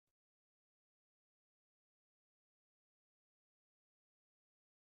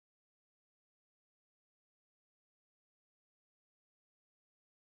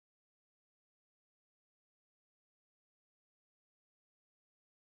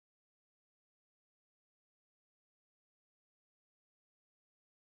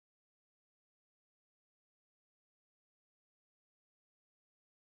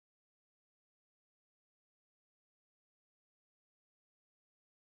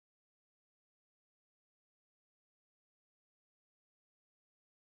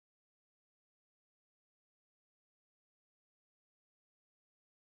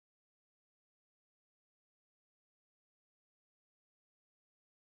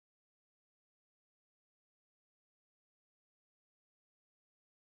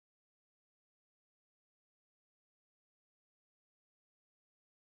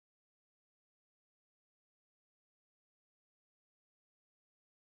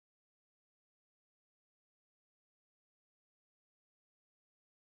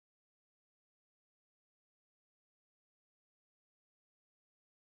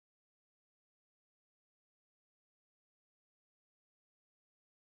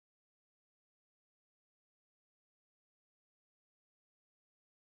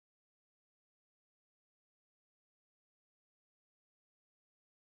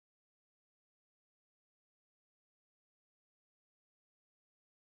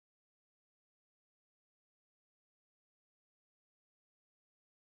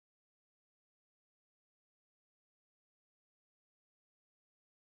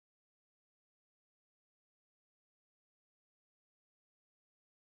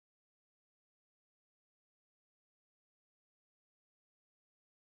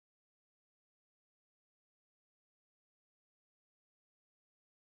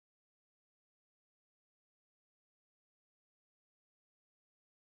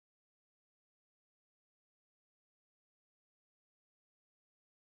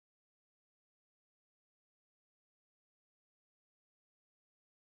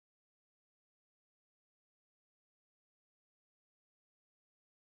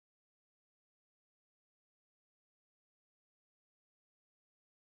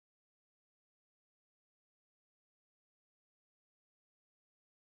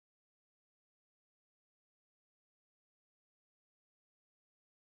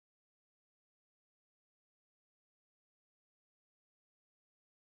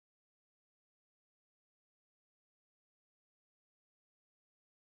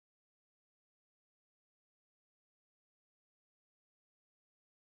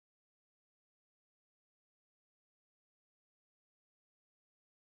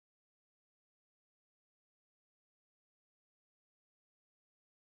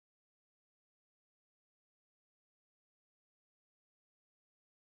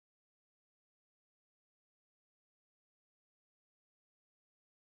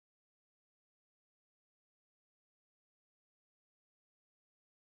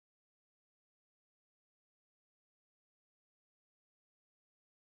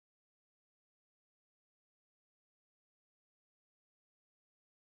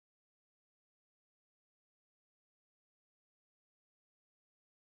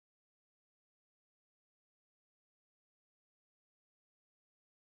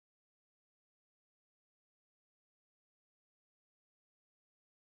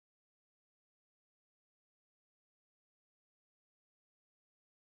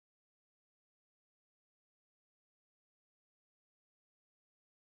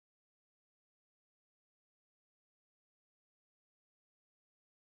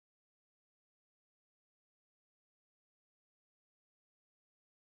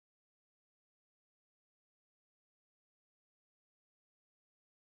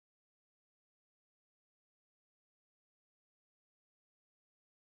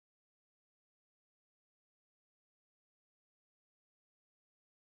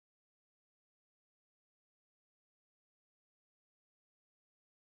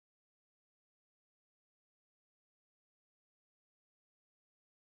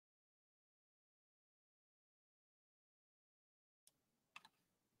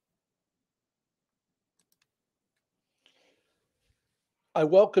I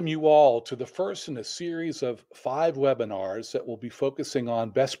welcome you all to the first in a series of 5 webinars that will be focusing on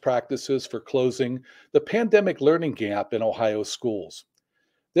best practices for closing the pandemic learning gap in Ohio schools.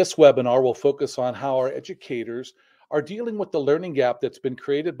 This webinar will focus on how our educators are dealing with the learning gap that's been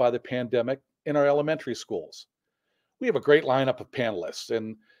created by the pandemic in our elementary schools. We have a great lineup of panelists,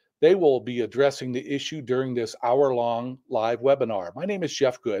 and they will be addressing the issue during this hour-long live webinar. My name is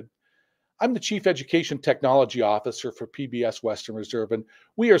Jeff Good. I'm the Chief Education Technology Officer for PBS Western Reserve, and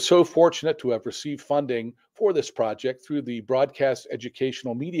we are so fortunate to have received funding for this project through the Broadcast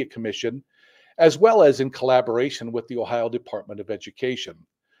Educational Media Commission, as well as in collaboration with the Ohio Department of Education.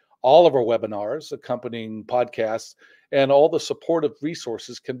 All of our webinars, accompanying podcasts, and all the supportive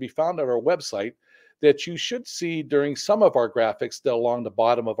resources can be found on our website that you should see during some of our graphics along the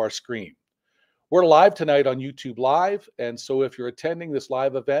bottom of our screen. We're live tonight on YouTube Live, and so if you're attending this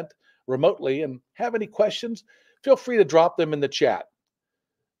live event remotely and have any questions, feel free to drop them in the chat.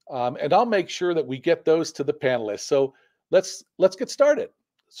 And I'll make sure that we get those to the panelists. So let's get started.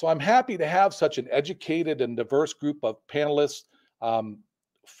 So I'm happy to have such an educated and diverse group of panelists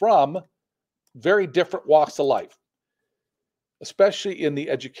from very different walks of life, especially in the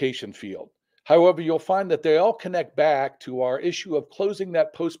education field. However, you'll find that they all connect back to our issue of closing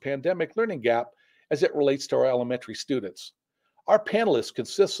that post-pandemic learning gap as it relates to our elementary students. Our panelists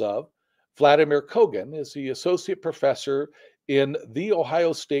consists of Vladimir Kogan, is the associate professor in The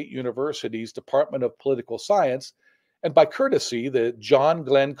Ohio State University's Department of Political Science, and by courtesy, the John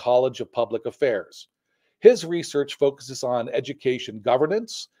Glenn College of Public Affairs. His research focuses on education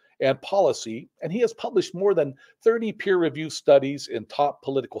governance and policy, and he has published more than 30 peer-reviewed studies in top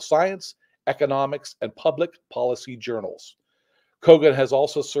political science, economics, and public policy journals. Kogan has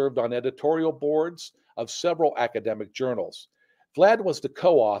also served on editorial boards of several academic journals. Vlad was the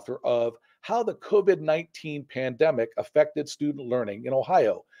co-author of How the COVID-19 Pandemic Affected Student Learning in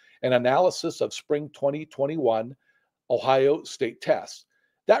Ohio, an analysis of spring 2021 Ohio state tests.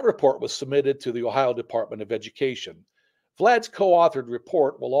 That report was submitted to the Ohio Department of Education. Vlad's co-authored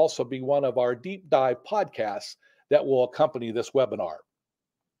report will also be one of our deep dive podcasts that will accompany this webinar.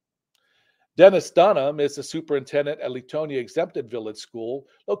 Dennis Dunham is the superintendent at Leetonia Exempted Village School,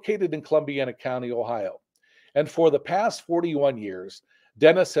 located in Columbiana County, Ohio. And for the past 41 years,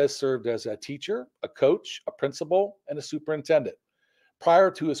 Dennis has served as a teacher, a coach, a principal, and a superintendent. Prior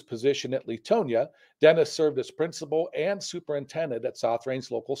to his position at Leetonia, Dennis served as principal and superintendent at South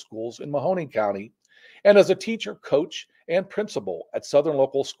Range Local Schools in Mahoning County, and as a teacher, coach, and principal at Southern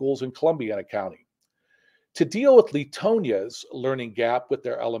Local Schools in Columbiana County. To deal with Leetonia's learning gap with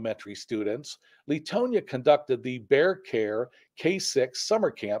their elementary students, Leetonia conducted the Bear Care K-6 summer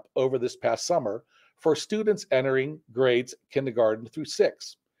camp over this past summer for students entering grades kindergarten through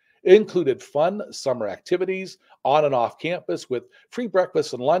 6. It included fun summer activities on and off campus with free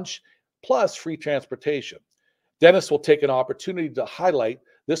breakfast and lunch, plus free transportation. Dennis will take an opportunity to highlight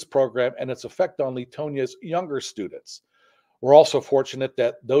this program and its effect on Leetonia's younger students. We're also fortunate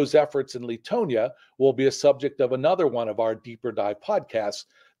that those efforts in Leetonia will be a subject of another one of our deeper dive podcasts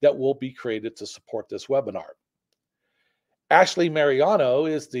that will be created to support this webinar. Ashley Mariano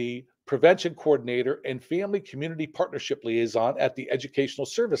is the Prevention Coordinator and Family Community Partnership Liaison at the Educational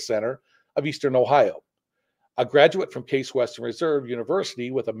Service Center of Eastern Ohio. A graduate from Case Western Reserve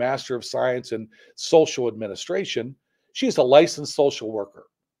University with a Master of Science in Social Administration, she's a licensed social worker.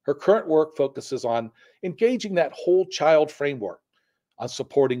 Her current work focuses on engaging that whole child framework, on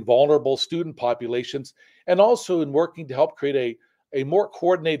supporting vulnerable student populations, and also in working to help create a more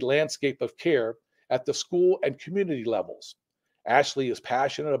coordinated landscape of care at the school and community levels. Ashley is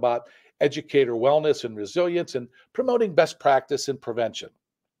passionate about educator wellness and resilience and promoting best practice in prevention.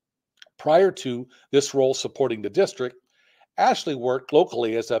 Prior to this role supporting the district, Ashley worked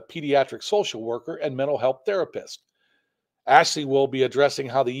locally as a pediatric social worker and mental health therapist. Ashley will be addressing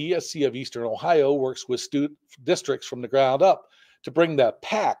how the ESC of Eastern Ohio works with districts from the ground up to bring the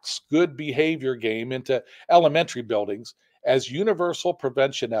PACS good behavior game into elementary buildings as universal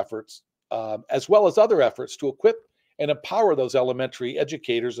prevention efforts, as well as other efforts to equip and empower those elementary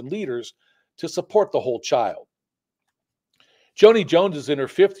educators and leaders to support the whole child. Joni Jones is in her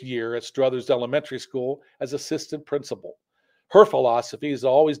 5th year at Struthers Elementary School as assistant principal. Her philosophy is to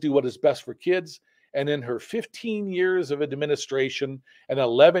always do what is best for kids, and in her 15 years of administration and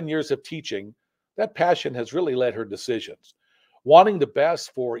 11 years of teaching, that passion has really led her decisions. Wanting the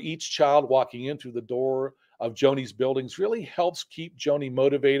best for each child walking in through the door of Joni's buildings really helps keep Joni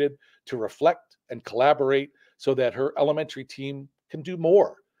motivated to reflect and collaborate so that her elementary team can do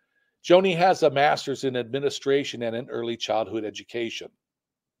more. Joni has a master's in administration and in early childhood education.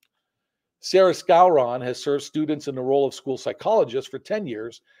 Sarah Scouron has served students in the role of school psychologist for 10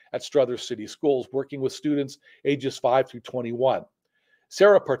 years at Struthers City Schools, working with students ages 5 through 21.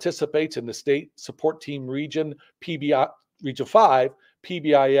 Sarah participates in the State Support Team Region 5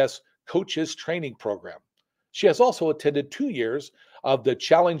 PBIS Coaches Training Program. She has also attended 2 years of the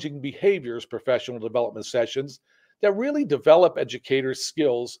Challenging Behaviors professional development sessions that really develop educators'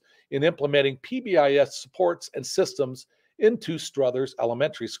 skills in implementing PBIS supports and systems into Struthers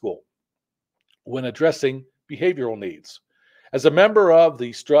Elementary School when addressing behavioral needs. As a member of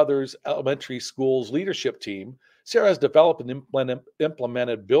the Struthers Elementary School's leadership team, Sarah has developed and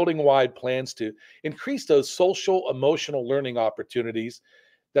implemented building-wide plans to increase those social, emotional learning opportunities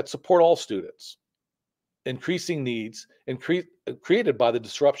that support all students. Increasing needs created by the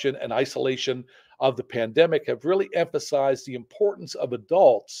disruption and isolation of the pandemic have really emphasized the importance of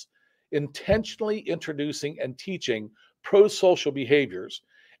adults intentionally introducing and teaching pro-social behaviors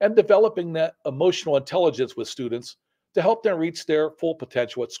and developing that emotional intelligence with students to help them reach their full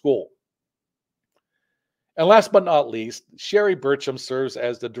potential at school. And last but not least, Sherry Burcham serves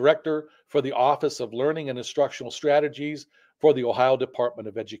as the Director for the Office of Learning and Instructional Strategies for the Ohio Department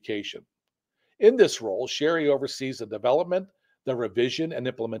of Education. In this role, Sherry oversees the development, the revision, and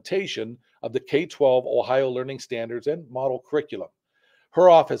implementation of the K-12 Ohio Learning Standards and Model Curriculum. Her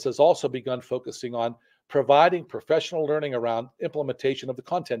office has also begun focusing on providing professional learning around implementation of the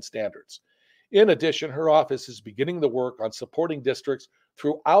content standards. In addition, her office is beginning the work on supporting districts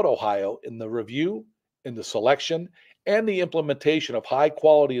throughout Ohio in the review, in the selection, and the implementation of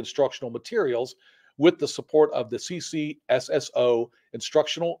high-quality instructional materials with the support of the CCSSO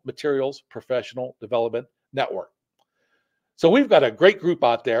Instructional Materials Professional Development Network. So we've got a great group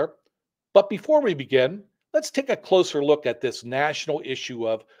out there, but before we begin, let's take a closer look at this national issue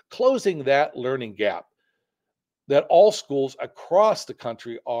of closing that learning gap that all schools across the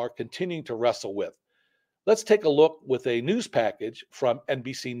country are continuing to wrestle with. Let's take a look with a news package from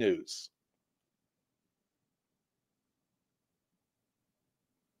NBC News.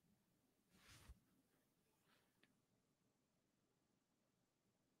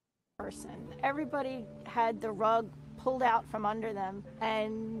 Everybody had the rug pulled out from under them,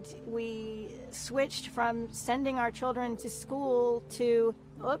 and we switched from sending our children to school to,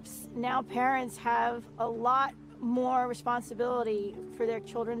 oops, now parents have a lot more responsibility for their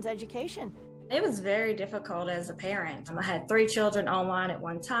children's education. It was very difficult as a parent. I had 3 children online at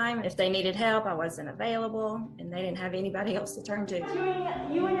one time. If they needed help, I wasn't available, and they didn't have anybody else to turn to.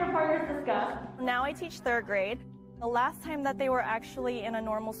 You and your partners discussed. Now I teach 3rd grade. The last time that they were actually in a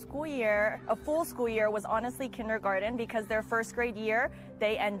normal school year, a full school year, was honestly kindergarten, because their 1st grade year,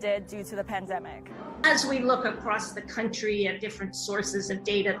 they ended due to the pandemic. As we look across the country at different sources of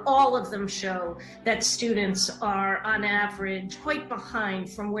data, all of them show that students are on average quite behind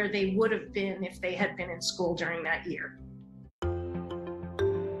from where they would have been if they had been in school during that year.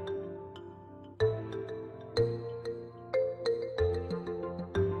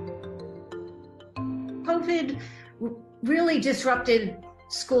 COVID really disrupted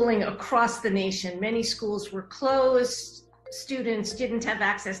schooling across the nation. Many schools were closed. Students didn't have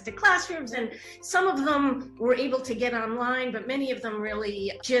access to classrooms, and some of them were able to get online, but many of them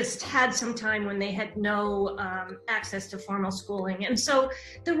really just had some time when they had no access to formal schooling. And so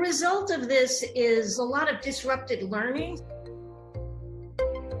the result of this is a lot of disrupted learning.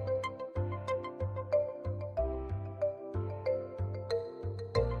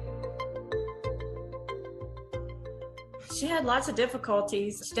 She had lots of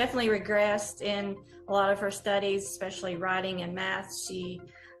difficulties. She definitely regressed in a lot of her studies, especially writing and math. She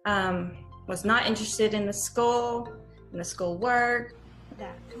was not interested in the school work.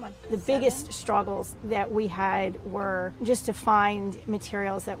 The biggest struggles that we had were just to find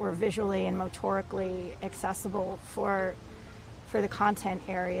materials that were visually and motorically accessible for the content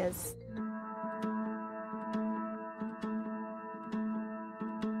areas.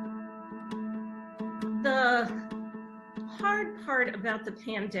 The hard part about the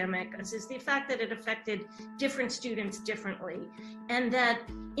pandemic is the fact that it affected different students differently, and that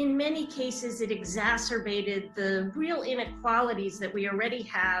in many cases it exacerbated the real inequalities that we already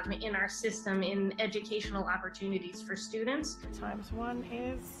have in our system in educational opportunities for students. Times one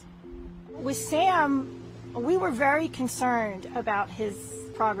is, with Sam, we were very concerned about his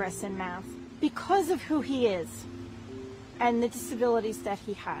progress in math because of who he is and the disabilities that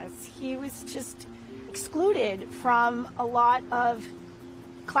he has. He was just excluded from a lot of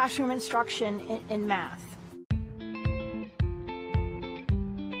classroom instruction in math.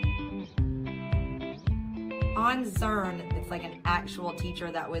 On Zern, it's like an actual teacher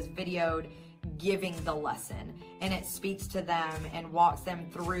that was videoed giving the lesson. and it speaks to them and walks them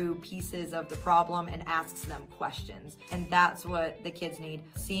through pieces of the problem and asks them questions. And that's what the kids need.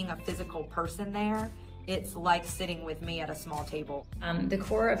 Seeing a physical person there, it's like sitting with me at a small table. The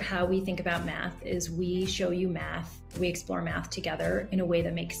core of how we think about math is we show you math, we explore math together in a way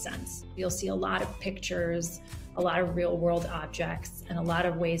that makes sense. You'll see a lot of pictures, a lot of real world objects, and a lot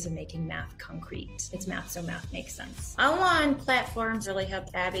of ways of making math concrete. It's math, so math makes sense. Online platforms really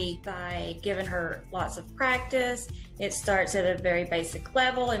helped Abby by giving her lots of practice. It starts at a very basic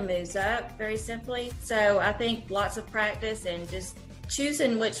level and moves up very simply. So I think lots of practice and just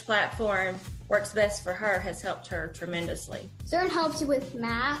choosing which platform works best for her has helped her tremendously. CERN helps you with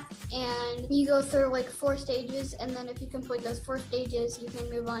math, and you go through like 4 stages, and then if you complete those 4 stages, you can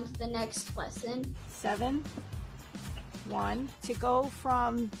move on to the next lesson. 7-1 to go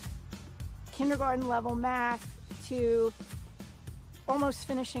from kindergarten level math to almost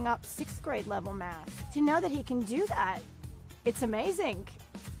finishing up 6th grade level math. To know that he can do that, it's amazing.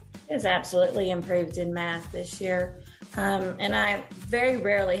 He has absolutely improved in math this year. And I very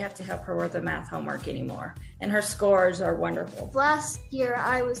rarely have to help her with the math homework anymore. And her scores are wonderful. Last year,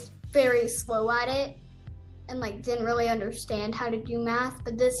 I was very slow at it and like didn't really understand how to do math.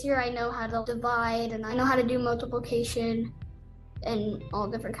 But this year, I know how to divide and I know how to do multiplication and all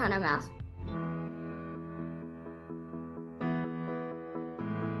different kind of math.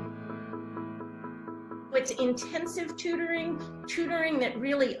 It's intensive tutoring that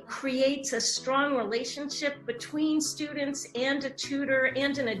really creates a strong relationship between students and a tutor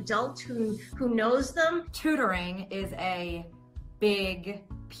and an adult who knows them. Tutoring is a big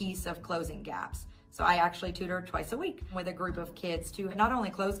piece of closing gaps. So I actually tutor twice a week with a group of kids to not only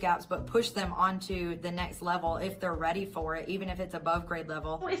close gaps, but push them onto the next level if they're ready for it, even if it's above grade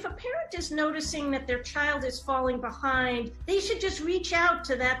level. If a parent is noticing that their child is falling behind, they should just reach out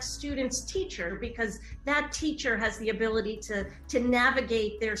to that student's teacher, because that teacher has the ability to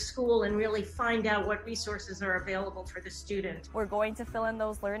navigate their school and really find out what resources are available for the student. We're going to fill in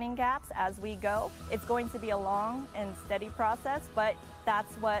those learning gaps as we go. It's going to be a long and steady process, but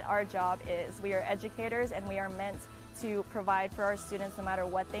that's what our job is. We are educators and we are meant to provide for our students no matter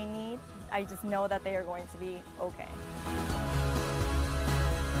what they need. I just know that they are going to be okay.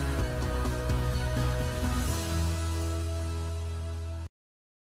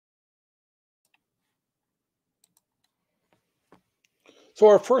 So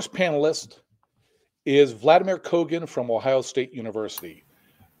our first panelist is Vladimir Kogan from Ohio State University.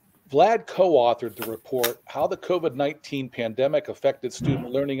 Vlad co-authored the report, How the COVID-19 Pandemic Affected Student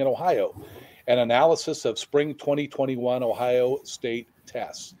Learning in Ohio, an analysis of spring 2021 Ohio State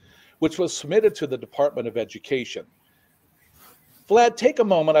tests, which was submitted to the Department of Education. Vlad, take a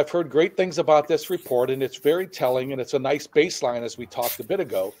moment. I've heard great things about this report, and it's very telling, and it's a nice baseline, as we talked a bit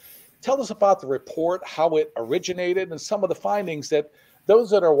ago. Tell us about the report, how it originated, and some of the findings that those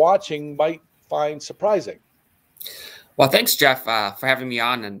that are watching might find surprising. Well, thanks, Jeff, for having me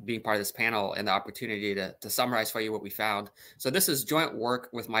on and being part of this panel and the opportunity to summarize for you what we found. So this is joint work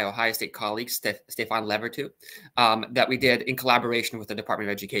with my Ohio State colleague, Stefan Levertu, that we did in collaboration with the Department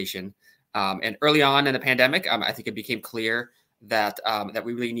of Education. And early on in the pandemic, I think it became clear that that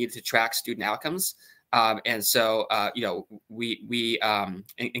we really needed to track student outcomes. And so, we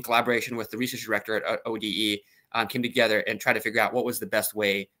in collaboration with the research director at ODE, came together and tried to figure out what was the best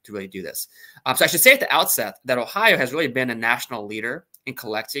way to really do this. So I should say at the outset that Ohio has really been a national leader in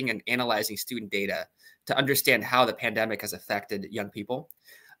collecting and analyzing student data to understand how the pandemic has affected young people.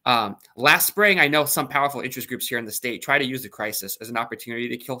 Last spring, I know some powerful interest groups here in the state tried to use the crisis as an opportunity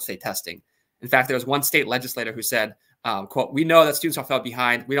to kill state testing. In fact, there was one state legislator who said, quote, "We know that students are fell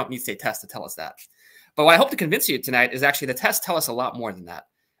behind. We don't need state tests to tell us that." But what I hope to convince you tonight is actually the tests tell us a lot more than that.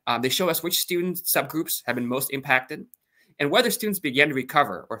 They show us which student subgroups have been most impacted and whether students began to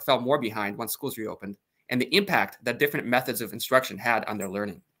recover or fell more behind once schools reopened, and the impact that different methods of instruction had on their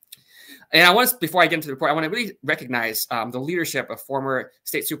learning. And before I get into the report, I want to really recognize the leadership of former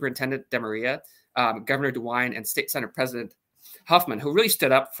State Superintendent DeMaria, Governor DeWine, and State Senate President Huffman, who really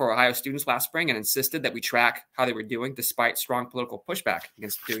stood up for Ohio students last spring and insisted that we track how they were doing despite strong political pushback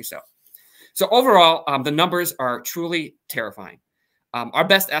against doing so. So overall, the numbers are truly terrifying. Our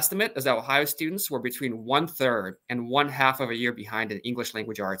best estimate is that Ohio students were between 1/3 and 1/2 of a year behind in English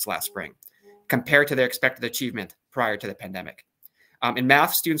language arts last spring, compared to their expected achievement prior to the pandemic. In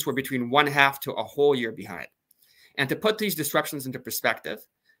math, students were between 1/2 to a whole year behind. And to put these disruptions into perspective,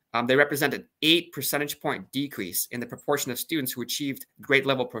 they represent an 8 percentage point decrease in the proportion of students who achieved grade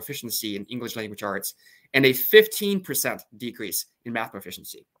level proficiency in English language arts and a 15% decrease in math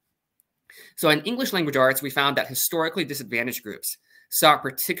proficiency. So in English language arts, we found that historically disadvantaged groups saw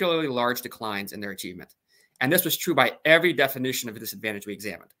particularly large declines in their achievement. And this was true by every definition of disadvantage we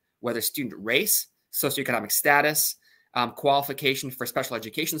examined, whether student race, socioeconomic status, qualification for special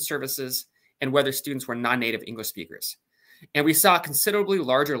education services, and whether students were non-native English speakers. And we saw considerably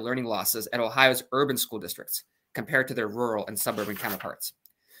larger learning losses at Ohio's urban school districts compared to their rural and suburban counterparts.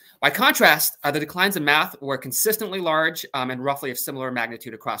 By contrast, the declines in math were consistently large and roughly of similar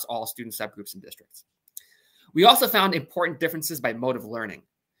magnitude across all student subgroups and districts. We also found important differences by mode of learning,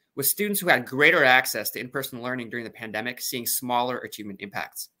 with students who had greater access to in-person learning during the pandemic seeing smaller achievement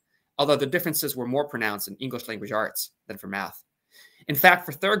impacts, although the differences were more pronounced in English language arts than for math. In fact,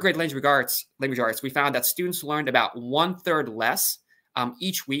 for third grade language arts, we found that students learned about 1/3 less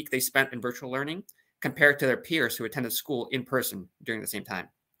each week they spent in virtual learning compared to their peers who attended school in person during the same time.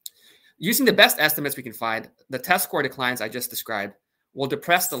 Using the best estimates we can find, the test score declines I just described will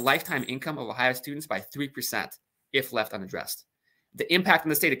depress the lifetime income of Ohio students by 3% if left unaddressed. The impact on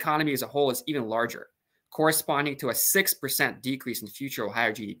the state economy as a whole is even larger, corresponding to a 6% decrease in future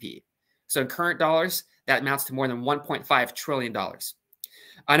Ohio GDP. So in current dollars, that amounts to more than $1.5 trillion.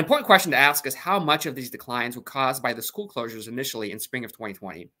 An important question to ask is how much of these declines were caused by the school closures initially in spring of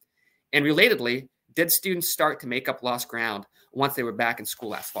 2020? And relatedly, did students start to make up lost ground once they were back in school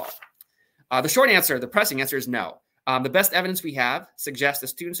last fall? The short answer, the pressing answer is no. The best evidence we have suggests that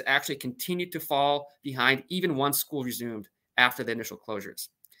students actually continued to fall behind even once school resumed after the initial closures.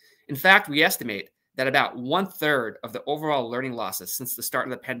 In fact, we estimate that about 1/3 of the overall learning losses since the start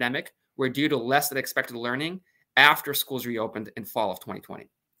of the pandemic were due to less than expected learning after schools reopened in fall of 2020.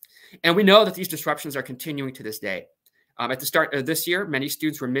 And we know that these disruptions are continuing to this day. At the start of this year, many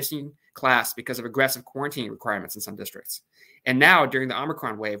students were missing class because of aggressive quarantine requirements in some districts. And now, during the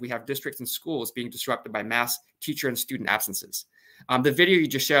Omicron wave, we have districts and schools being disrupted by mass teacher and student absences. The video you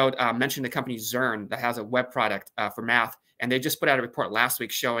just showed mentioned the company Zern that has a web product for math, and they just put out a report last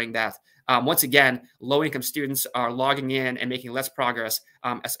week showing that, once again, low-income students are logging in and making less progress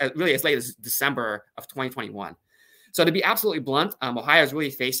really as late as December of 2021. So to be absolutely blunt, Ohio is really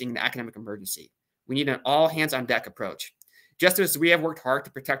facing an academic emergency. We need an all-hands-on-deck approach. Just as we have worked hard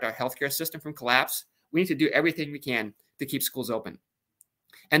to protect our healthcare system from collapse, we need to do everything we can to keep schools open.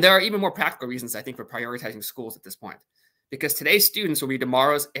 And there are even more practical reasons, I think, for prioritizing schools at this point. Because today's students will be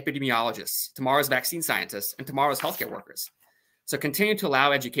tomorrow's epidemiologists, tomorrow's vaccine scientists, and tomorrow's healthcare workers. So continuing to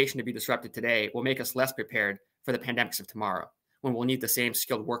allow education to be disrupted today will make us less prepared for the pandemics of tomorrow, when we'll need the same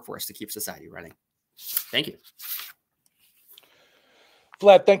skilled workforce to keep society running. Thank you.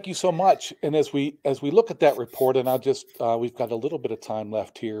 Vlad, thank you so much. And as we look at that report, and I'll just we've got a little bit of time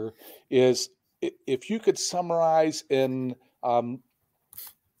left here, is if you could summarize in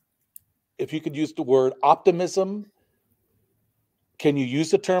if you could use the word optimism. Can you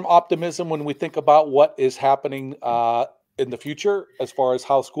use the term optimism when we think about what is happening in the future as far as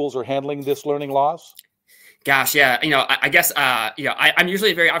how schools are handling this learning loss? Gosh, yeah, I guess, I'm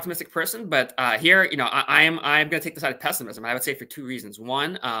usually a very optimistic person, but here, I'm going to take the side of pessimism. I would say for two reasons.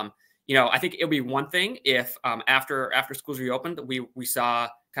 One, I think it'll be one thing if after schools reopened, we saw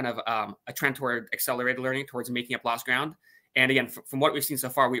kind of a trend toward accelerated learning, towards making up lost ground. And again, from what we've seen so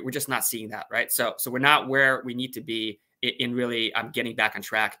far, we're just not seeing that, right? So we're not where we need to be in really getting back on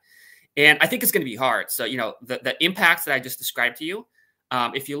track. And I think it's going to be hard. So, the impacts that I just described to you,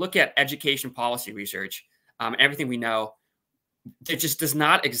 if you look at education policy research, everything we know, there just does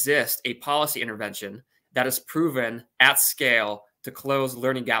not exist a policy intervention that is proven at scale to close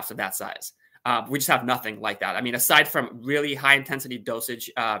learning gaps of that size. We just have nothing like that. I mean, aside from really high intensity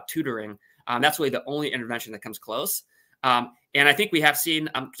dosage tutoring, that's really the only intervention that comes close. And I think we have seen,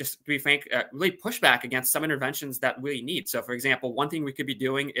 just to be frank, really pushback against some interventions that really need. So, for example, one thing we could be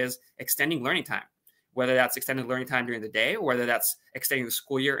doing is extending learning time, whether that's extended learning time during the day or whether that's extending the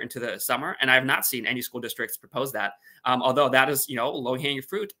school year into the summer. And I have not seen any school districts propose that, although that is, low-hanging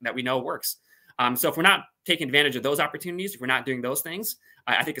fruit that we know works. So if we're not taking advantage of those opportunities, if we're not doing those things,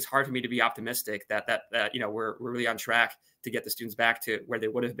 I think it's hard for me to be optimistic that we're really on track to get the students back to where they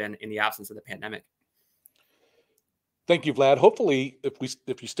would have been in the absence of the pandemic. Thank you, Vlad. Hopefully,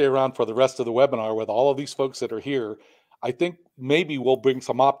 if you stay around for the rest of the webinar with all of these folks that are here, I think maybe we'll bring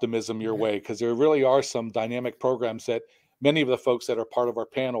some optimism your way, because there really are some dynamic programs that many of the folks that are part of our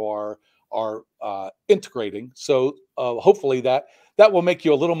panel are integrating. So hopefully that will make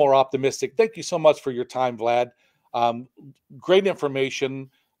you a little more optimistic. Thank you so much for your time, Vlad. Great information.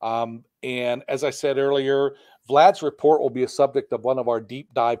 And as I said earlier, Vlad's report will be a subject of one of our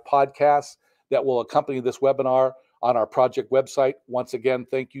deep dive podcasts that will accompany this webinar on our project website. Once again,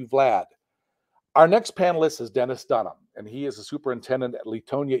 thank you, Vlad. Our next panelist is Dennis Dunham, and he is a superintendent at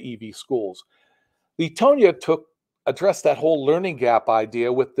Latonia EV Schools. Latonia addressed that whole learning gap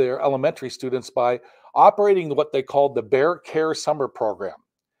idea with their elementary students by operating what they called the Bear Care Summer Program.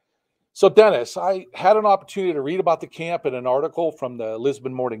 So, Dennis, I had an opportunity to read about the camp in an article from the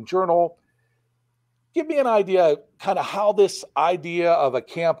Lisbon Morning Journal. Give me an idea kind of how this idea of a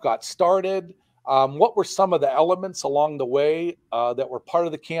camp got started. What were some of the elements along the way that were part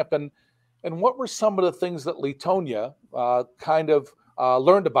of the camp? And what were some of the things that Latonia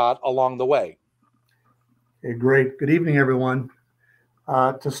learned about along the way? Okay, great. Good evening, everyone.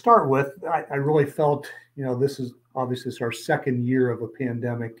 To start with, I really felt, this is obviously our second year of a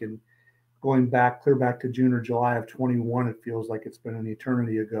pandemic, and going back, clear back to June or July of 21, it feels like it's been an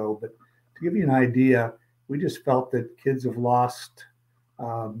eternity ago. But to give you an idea, we just felt that kids have lost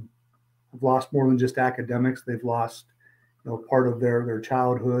more than just academics. They've lost, part of their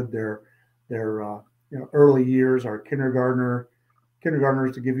childhood, their early years. Our kindergartners,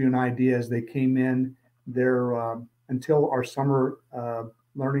 to give you an idea, as they came in, their until our summer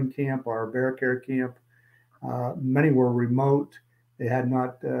learning camp, our Bear Care camp, many were remote. They had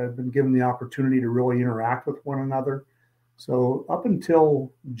not been given the opportunity to really interact with one another. So up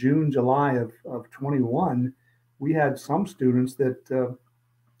until June, July of 21, we had some students that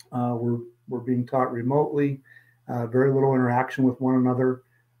were being taught remotely, very little interaction with one another.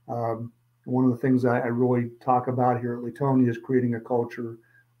 One of the things I really talk about here at Latonia is creating a culture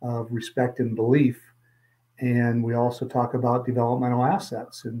of respect and belief. And we also talk about developmental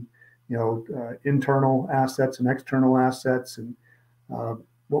assets and, internal assets and external assets, and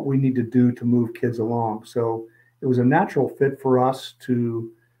what we need to do to move kids along. So it was a natural fit for us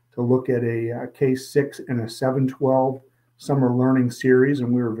to look at a K-6 and a 7-12 summer learning series.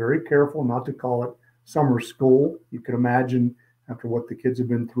 And we were very careful not to call it summer school. You could imagine, after what the kids have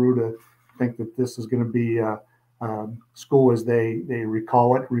been through, to think that this is going to be school as they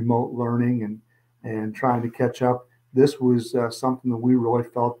recall it, remote learning and trying to catch up. This was something that we really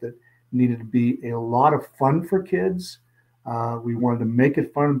felt that needed to be a lot of fun for kids. We wanted to make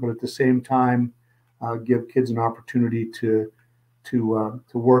it fun, but at the same time, give kids an opportunity to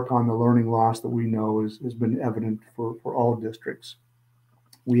work on the learning loss that we know has been evident for all districts.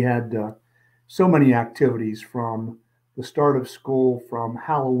 We had so many activities from the start of school, from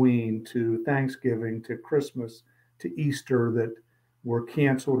Halloween to Thanksgiving to Christmas to Easter, that were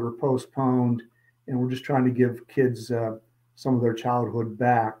canceled or postponed. And we're just trying to give kids some of their childhood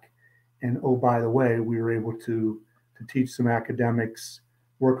back. And oh, by the way, we were able to teach some academics,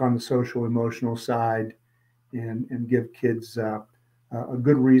 work on the social emotional side, and give kids a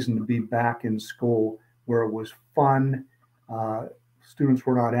good reason to be back in school where it was fun. Students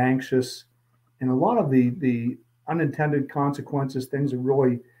were not anxious. And a lot of the unintended consequences, things that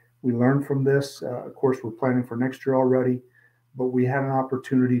really we learned from this. Of course, we're planning for next year already, but we had an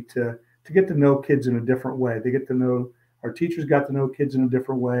opportunity to get to know kids in a different way. Our teachers got to know kids in a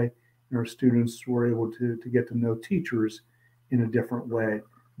different way, and our students were able to get to know teachers in a different way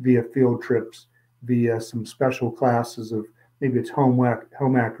via field trips, via some special classes of maybe it's home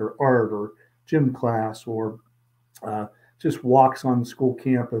ec or art or gym class, or just walks on the school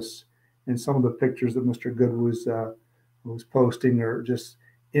campus. And some of the pictures that Mr. Good was posting are just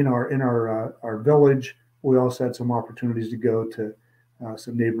in our village. We also had some opportunities to go to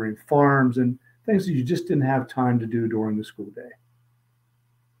some neighboring farms and things that you just didn't have time to do during the school day.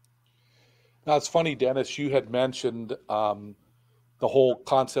 Now, it's funny, Dennis, you had mentioned the whole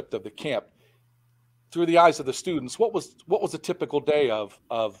concept of the camp. Through the eyes of the students, what was a typical day of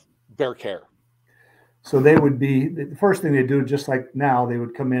Bear Care? So they would be, the first thing they do, just like now, they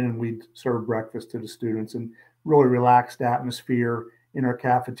would come in and we'd serve breakfast to the students, and really relaxed atmosphere in our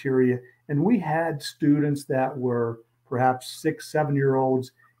cafeteria. And we had students that were perhaps 6,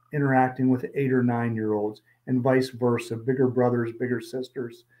 7-year-olds interacting with 8 or 9-year-olds, and vice versa, bigger brothers, bigger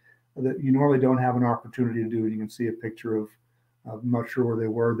sisters that you normally don't have an opportunity to do. You can see a picture of, I'm not sure where they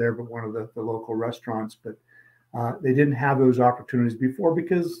were there, but one of the local restaurants. But they didn't have those opportunities before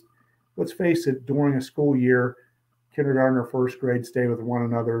because, let's face it, during a school year, kindergarten or first grade stay with one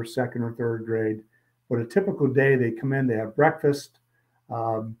another, second or third grade. But a typical day, they come in, they have breakfast.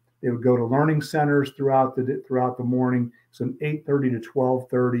 They would go to learning centers throughout the morning. So 8:30 to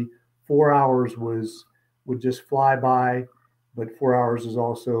 12:30, 4 hours would just fly by, but 4 hours is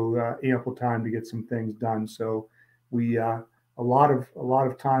also ample time to get some things done. So we a lot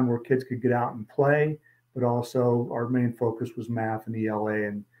of time where kids could get out and play, but also our main focus was math and ELA,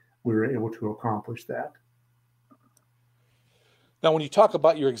 and we were able to accomplish that. Now, when you talk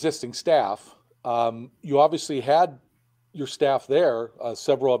about your existing staff, you obviously had your staff there,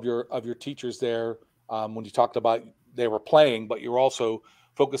 several of your teachers there. When you talked about they were playing, but you're also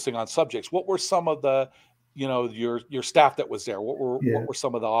focusing on subjects. What were some of the your staff that was there? What were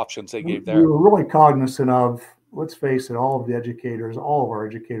some of the options they gave We there? were really cognizant of, let's face it, all of our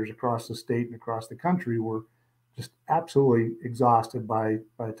educators across the state and across the country were just absolutely exhausted by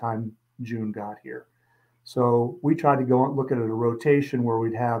the time June got here. So we tried to go and look at a rotation where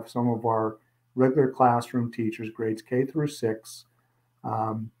we'd have some of our regular classroom teachers, grades K through 6,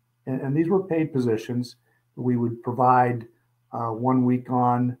 and these were paid positions. We would provide 1 week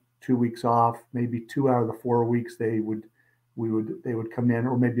on, 2 weeks off, maybe 2 out of the 4 weeks they would come in,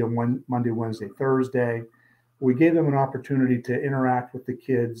 or maybe on Monday, Wednesday, Thursday. We gave them an opportunity to interact with the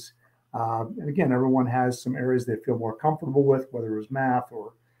kids. And again, everyone has some areas they feel more comfortable with, whether it was math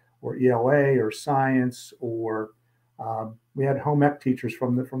or ELA or science, or we had home ec teachers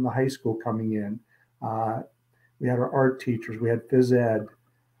from the high school coming in. We had our art teachers, we had phys ed,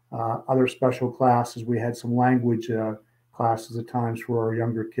 other special classes. We had some language classes at times for our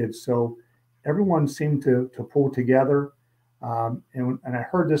younger kids. So everyone seemed to pull together. And I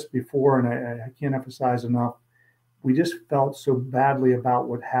heard this before, and I can't emphasize enough. We just felt so badly about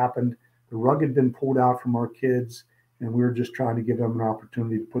what happened. The rug had been pulled out from our kids, and we were just trying to give them an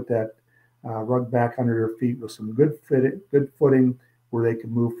opportunity to put that rug back under their feet with some good footing where they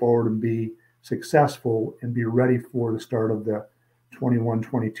could move forward and be successful and be ready for the start of the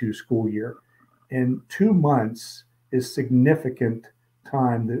 21-22 school year. And 2 months is significant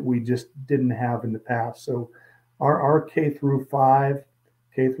time that we just didn't have in the past. So our K through 5,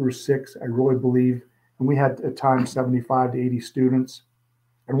 K through 6, I really believe, and we had at times 75 to 80 students,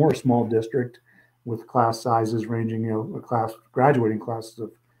 and we're a small district with class sizes ranging, graduating classes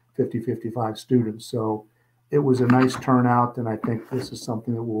of 50, 55 students. So it was a nice turnout, and I think this is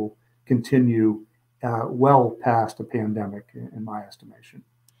something that will continue well past a pandemic, in my estimation.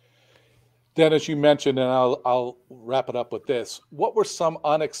 Dennis, you mentioned, and I'll wrap it up with this. What were some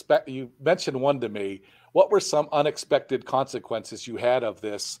unexpected? You mentioned one to me. What were some unexpected consequences you had of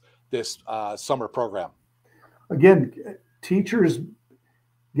this summer program? Again, teachers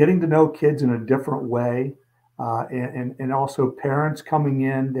getting to know kids in a different way, and also parents coming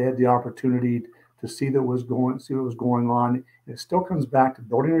in. They had the opportunity to see what was going on. And it still comes back to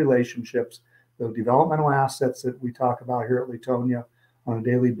building relationships, the developmental assets that we talk about here at Latonia on a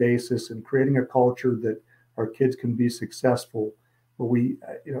daily basis, and creating a culture that our kids can be successful. But we,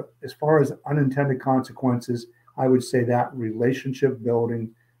 as far as unintended consequences, I would say that relationship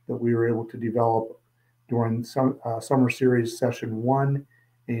building that we were able to develop during summer series session 1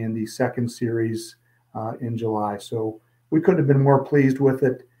 and the second series in July. So we couldn't have been more pleased with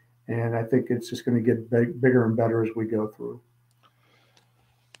it. And I think it's just going to get bigger and better as we go through.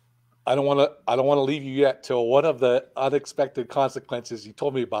 I don't want to leave you yet till one of the unexpected consequences you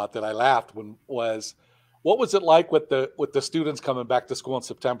told me about that I laughed when was, what was it like with the students coming back to school in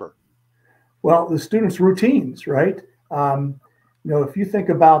September? Well, the students' routines, right? If you think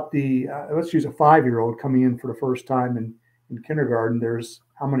about let's use a 5-year-old coming in for the first time in kindergarten, there's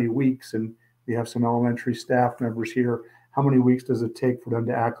how many weeks, and we have some elementary staff members here. How many weeks does it take for them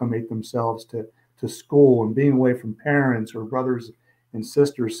to acclimate themselves to school and being away from parents or brothers and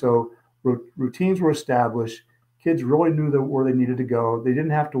sisters? So routines were established. Kids really knew where they needed to go. They didn't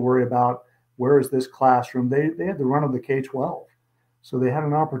have to worry about where is this classroom. They had the run of the K-12. So they had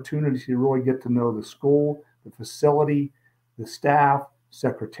an opportunity to really get to know the school, the facility, the staff,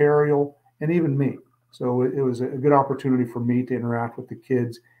 secretarial, and even me. So it was a good opportunity for me to interact with the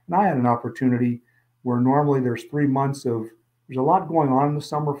kids. And I had an opportunity where normally there's 3 months there's a lot going on in the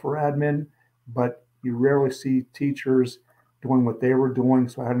summer for admin, but you rarely see teachers doing what they were doing.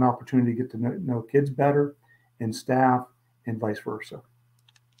 So I had an opportunity to get to know kids better and staff and vice versa.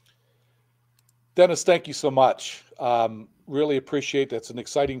 Dennis, thank you so much. Really appreciate that. It's an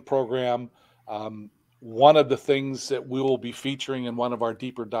exciting program. One of the things that we will be featuring in one of our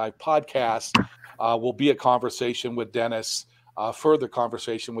Deeper Dive podcasts will be a conversation with Dennis, further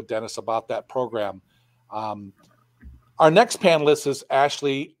conversation with Dennis about that program. Our next panelist is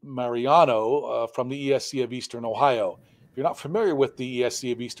Ashley Mariano from the ESC of Eastern Ohio. If you're not familiar with the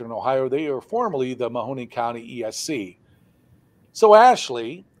ESC of Eastern Ohio, they are formerly the Mahoning County ESC. So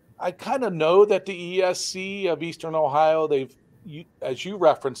Ashley, I kind of know that the ESC of Eastern Ohio, as you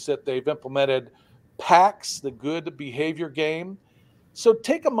referenced it, they've implemented PACS, the Good Behavior Game. So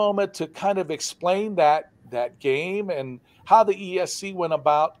take a moment to kind of explain that game and how the ESC went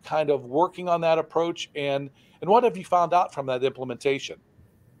about kind of working on that approach, and what have you found out from that implementation?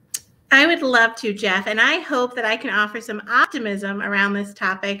 I would love to, Jeff, and I hope that I can offer some optimism around this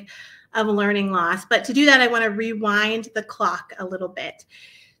topic of learning loss. But to do that, I want to rewind the clock a little bit.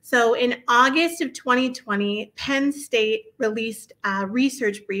 So in August of 2020, Penn State released a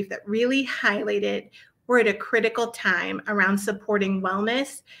research brief that really highlighted we're at a critical time around supporting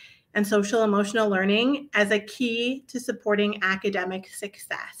wellness and social emotional learning as a key to supporting academic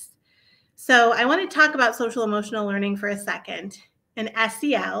success. So I want to talk about social emotional learning for a second. And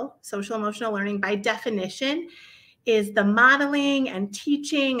SEL, social emotional learning, by definition, is the modeling and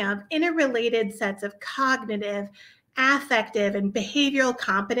teaching of interrelated sets of cognitive, affective, and behavioral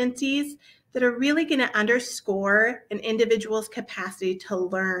competencies that are really going to underscore an individual's capacity to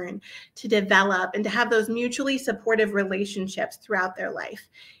learn, to develop, and to have those mutually supportive relationships throughout their life.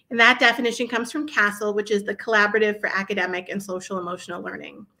 And that definition comes from CASEL, which is the Collaborative for Academic and Social Emotional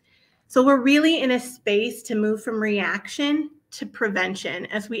Learning. So we're really in a space to move from reaction to prevention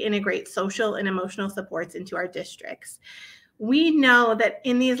as we integrate social and emotional supports into our districts. We know that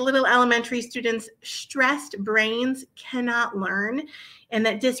in these little elementary students, stressed brains cannot learn, and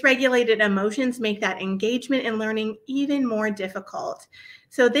that dysregulated emotions make that engagement in learning even more difficult.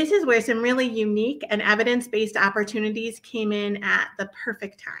 So this is where some really unique and evidence-based opportunities came in at the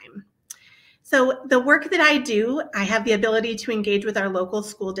perfect time. So the work that I do, I have the ability to engage with our local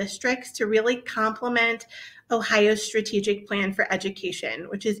school districts to really complement Ohio's strategic plan for education,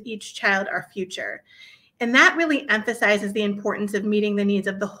 which is Each Child, Our Future. And that really emphasizes the importance of meeting the needs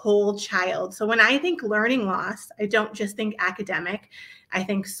of the whole child. So when I think learning loss, I don't just think academic, I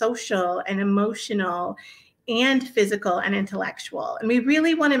think social and emotional and physical and intellectual. And we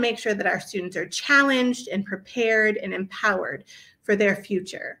really want to make sure that our students are challenged and prepared and empowered for their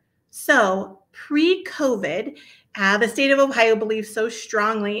future. So pre-COVID, the state of Ohio believes so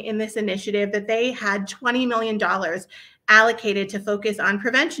strongly in this initiative that they had $20 million allocated to focus on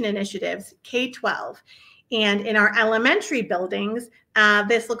prevention initiatives, K-12. And in our elementary buildings,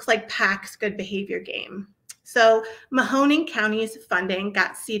 this looks like PAC's Good Behavior Game. So Mahoning County's funding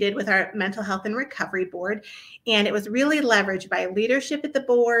got seeded with our Mental Health and Recovery Board, and it was really leveraged by leadership at the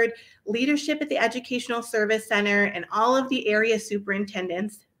board, leadership at the Educational Service Center, and all of the area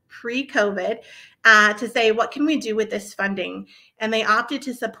superintendents pre-COVID to say, what can we do with this funding? And they opted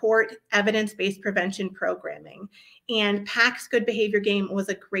to support evidence-based prevention programming. And PAC's Good Behavior Game was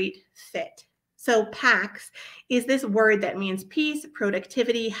a great fit. So PACS is this word that means peace,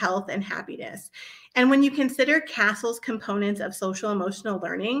 productivity, health, and happiness. And when you consider CASEL's components of social emotional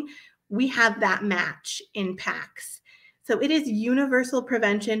learning, we have that match in PACS. So it is universal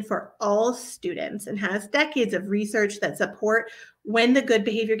prevention for all students and has decades of research that support when the good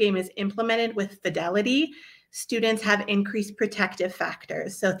behavior game is implemented with fidelity, students have increased protective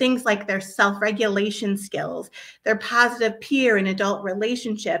factors. So things like their self-regulation skills, their positive peer and adult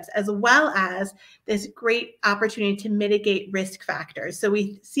relationships, as well as this great opportunity to mitigate risk factors. So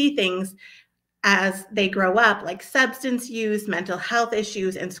we see things as they grow up, like substance use, mental health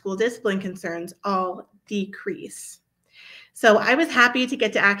issues, and school discipline concerns all decrease. So I was happy to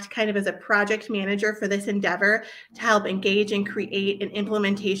get to act kind of as a project manager for this endeavor to help engage and create an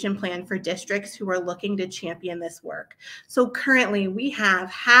implementation plan for districts who are looking to champion this work. So currently we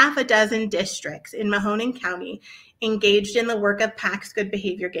have half a dozen districts in Mahoning County engaged in the work of PAC's Good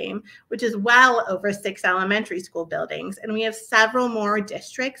Behavior Game, which is well over 6 elementary school buildings. And we have several more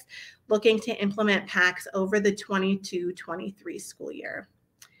districts looking to implement PACs over the 22-23 school year.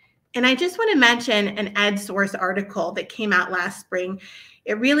 And I just want to mention an EdSource article that came out last spring.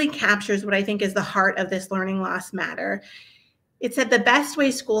 It really captures what I think is the heart of this learning loss matter. It said the best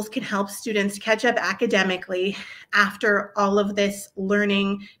way schools can help students catch up academically after all of this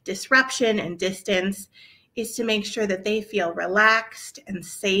learning disruption and distance is to make sure that they feel relaxed and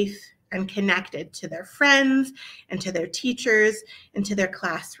safe and connected to their friends and to their teachers and to their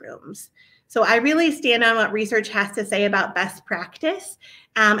classrooms. So I really stand on what research has to say about best practice.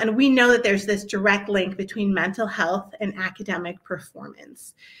 And we know that there's this direct link between mental health and academic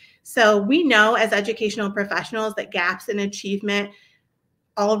performance. So we know as educational professionals that gaps in achievement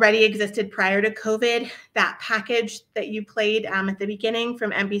already existed prior to COVID. That package that you played at the beginning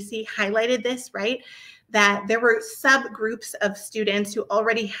from NBC highlighted this, right? That there were subgroups of students who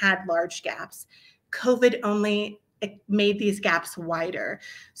already had large gaps. COVID only made these gaps wider.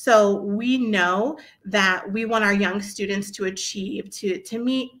 So we know that we want our young students to achieve, to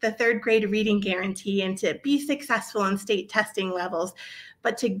meet the 3rd grade reading guarantee and to be successful in state testing levels.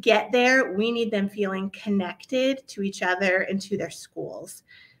 But to get there, we need them feeling connected to each other and to their schools.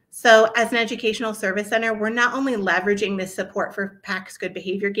 So as an educational service center, we're not only leveraging this support for PAC's Good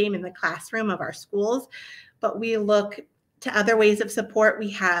Behavior Game in the classroom of our schools, but we look to other ways of support. We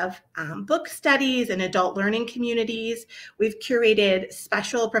have book studies and adult learning communities. We've curated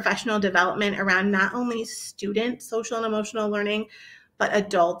special professional development around not only student social and emotional learning, but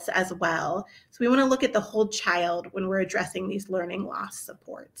adults as well. So we want to look at the whole child when we're addressing these learning loss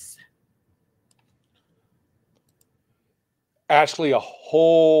supports. Ashley, a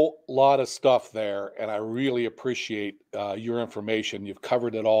whole lot of stuff there, and I really appreciate your information. You've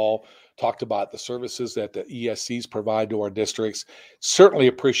covered it all, talked about the services that the ESCs provide to our districts. Certainly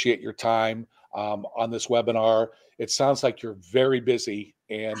appreciate your time on this webinar. It sounds like you're very busy,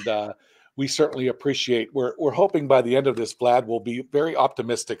 and we certainly appreciate. We're hoping by the end of this, Vlad, we'll be very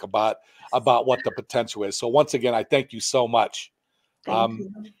optimistic about what the potential is. So once again, I thank you so much. Thank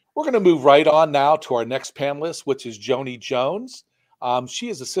you. We're going to move right on now to our next panelist, which is Joni Jones. She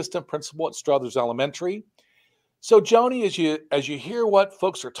is assistant principal at Struthers Elementary. So, Joni, as you hear what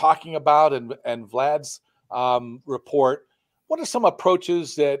folks are talking about and Vlad's report, what are some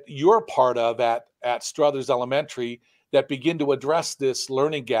approaches that you're part of at Struthers Elementary that begin to address this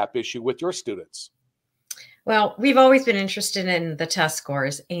learning gap issue with your students? Well, we've always been interested in the test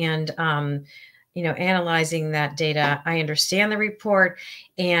scores and analyzing that data. I understand the report,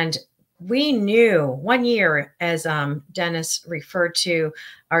 and we knew 1 year, as Dennis referred to,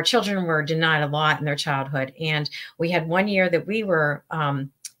 our children were denied a lot in their childhood. And we had 1 year that we were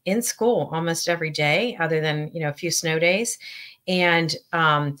in school almost every day, other than, a few snow days. And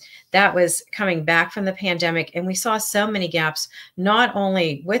that was coming back from the pandemic. And we saw so many gaps, not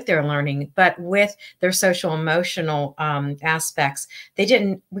only with their learning, but with their social emotional aspects.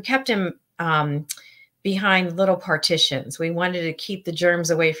 We kept them behind little partitions. We wanted to keep the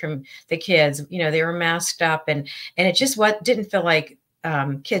germs away from the kids. They were masked up, and it just didn't feel like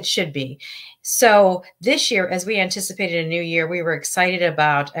kids should be. So this year, as we anticipated a new year, we were excited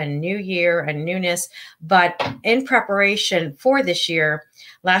about a new year, a newness. But in preparation for this year,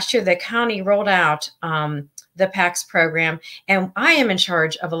 last year, the county rolled out the PACS program, and I am in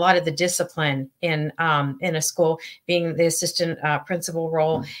charge of a lot of the discipline in a school, being the assistant principal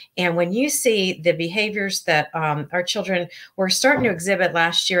role. And when you see the behaviors that our children were starting to exhibit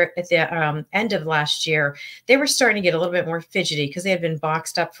last year, at the end of last year, they were starting to get a little bit more fidgety because they had been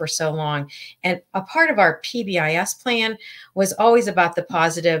boxed up for so long. And a part of our PBIS plan was always about the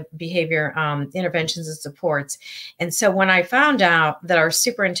positive behavior interventions and supports. And so when I found out that our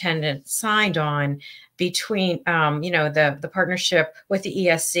superintendent signed on between, the partnership with the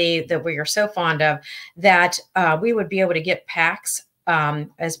ESC that we are so fond of, that we would be able to get PACS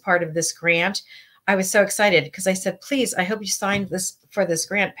as part of this grant, I was so excited because I said, please, I hope you signed this for this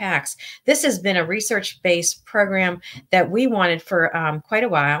grant PACS. This has been a research-based program that we wanted for quite a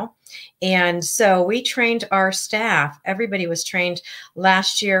while. And so we trained our staff. Everybody was trained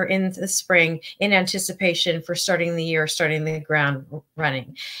last year in the spring in anticipation for starting the ground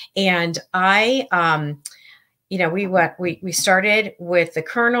running. And we started with the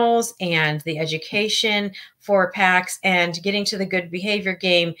kernels and the education for PACS, and getting to the good behavior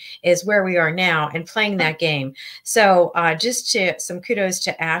game is where we are now, and playing that game. So some kudos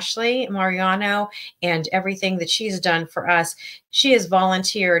to Ashley Mariano and everything that she's done for us. She has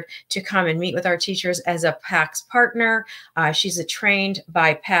volunteered to come and meet with our teachers as a PACS partner. She's trained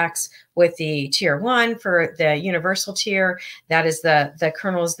by PACS with the tier 1 for the universal tier. That is the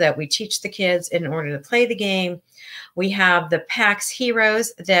kernels that we teach the kids in order to play the game. We have the PACS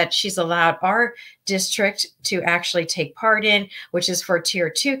Heroes that she's allowed our district to actually take part in, which is for tier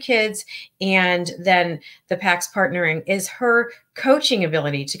 2 kids. And then the PACS partnering is her coaching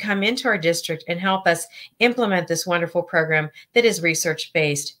ability to come into our district and help us implement this wonderful program that is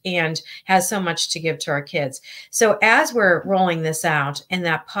research-based and has so much to give to our kids. So as we're rolling this out, and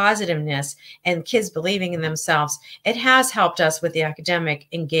that positiveness and kids believing in themselves, it has helped us with the academic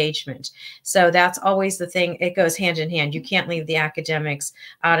engagement. So that's always the thing. It goes hand in hand. You can't leave the academics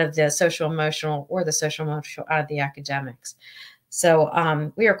out of the social emotional, or the social emotional out of the academics.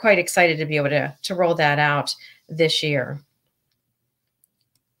 So we are quite excited to be able to roll that out this year.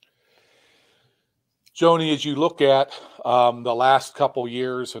 Joni, as you look at the last couple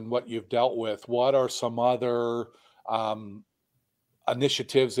years and what you've dealt with, what are some other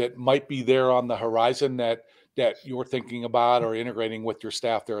initiatives that might be there on the horizon that you're thinking about or integrating with your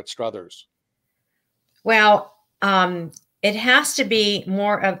staff there at Struthers? Well, it has to be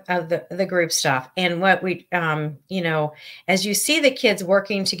more of the group stuff. And what we, as you see the kids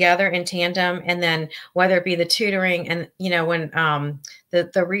working together in tandem, and then whether it be the tutoring and, when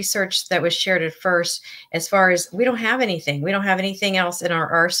the research that was shared at first, as far as we don't have anything else in our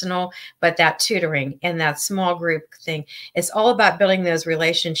arsenal but that tutoring and that small group thing. It's all about building those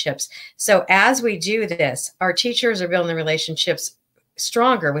relationships. So as we do this, our teachers are building the relationships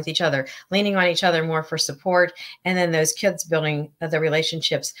stronger with each other, leaning on each other more for support, and then those kids building the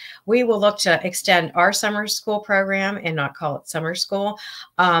relationships. We will look to extend our summer school program and not call it summer school,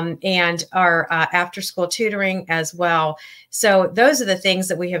 and our after school tutoring as well. So those are the things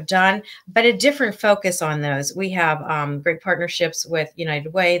that we have done, but a different focus on those. We have great partnerships with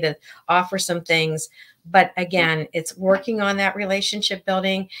United Way that offer some things. But again, it's working on that relationship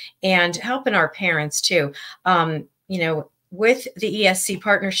building and helping our parents too. With the ESC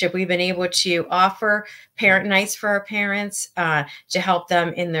partnership, we've been able to offer parent nights for our parents to help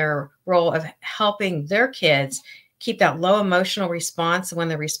them in their role of helping their kids keep that low emotional response when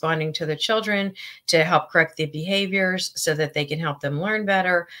they're responding to their children, to help correct the behaviors so that they can help them learn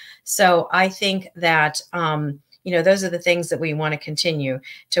better. So I think that, those are the things that we want to continue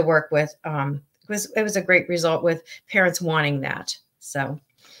to work with. It was a great result with parents wanting that. So.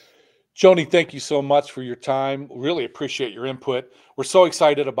 Joni, thank you so much for your time. Really appreciate your input. We're so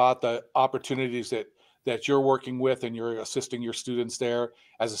excited about the opportunities that you're working with, and you're assisting your students there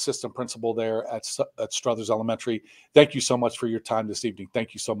as assistant principal there at Struthers Elementary. Thank you so much for your time this evening.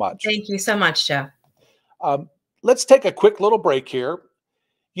 Thank you so much. Thank you so much, Jeff. Let's take a quick little break here.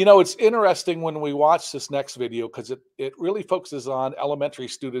 It's interesting when we watch this next video because it really focuses on elementary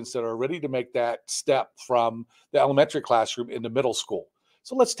students that are ready to make that step from the elementary classroom into middle school.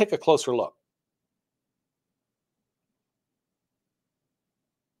 So let's take a closer look.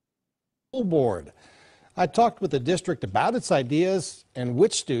 School board. I talked with the district about its ideas and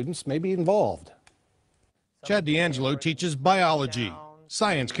which students may be involved. Chad D'Angelo teaches biology.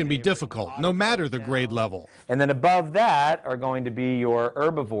 Science can be difficult, no matter the grade level. And then above that are going to be your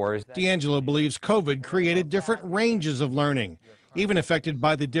herbivores. D'Angelo believes COVID created different ranges of learning, even affected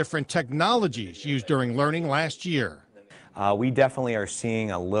by the different technologies used during learning last year. We definitely are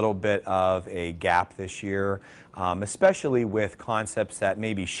seeing a little bit of a gap this year, especially with concepts that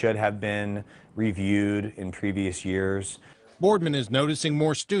maybe should have been reviewed in previous years. Boardman is noticing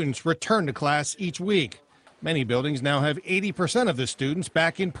more students return to class each week. Many buildings now have 80% of the students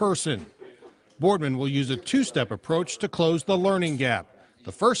back in person. Boardman will use a two-step approach to close the learning gap.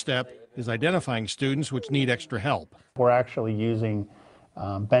 The first step is identifying students which need extra help. We're actually using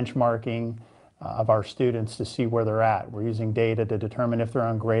benchmarking of our students to see where they're at. We're using data to determine if they're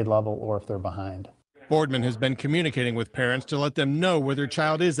on grade level or if they're behind. Boardman has been communicating with parents to let them know where their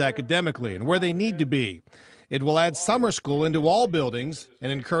child is academically and where they need to be. It will add summer school into all buildings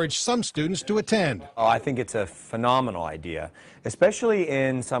and encourage some students to attend. Oh, I think it's a phenomenal idea, especially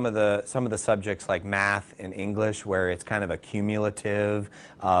in some of the subjects like math and English, where it's kind of a cumulative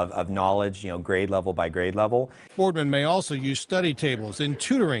of knowledge, grade level by grade level. Boardman may also use study tables and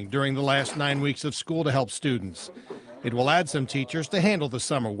tutoring during the last 9 weeks of school to help students. It will add some teachers to handle the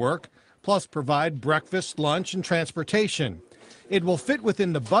summer work, plus provide breakfast, lunch, and transportation. It will fit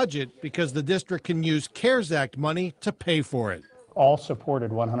within the budget because the district can use CARES Act money to pay for it. All supported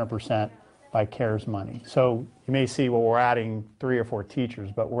 100% by CARES money. So you may see, well, we're adding 3 or 4 teachers,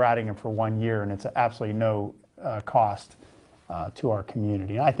 but we're adding them for 1 year, and it's absolutely no cost to our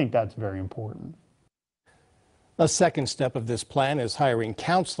community. I think that's very important. A second step of this plan is hiring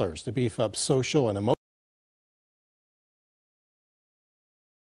counselors to beef up social and emotional.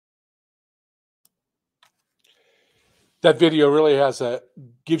 That video really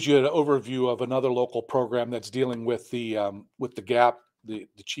gives you an overview of another local program that's dealing with the gap, the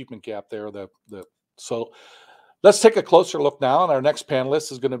achievement gap there. So let's take a closer look now. And our next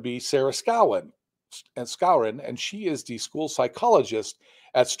panelist is going to be Sarah Skowron, and she is the school psychologist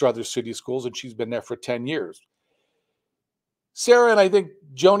at Struthers City Schools, and she's been there for 10 years. Sarah, and I think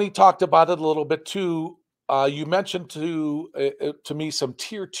Joni talked about it a little bit too. You mentioned to me some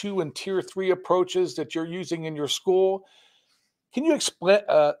tier 2 and tier 3 approaches that you're using in your school. Can you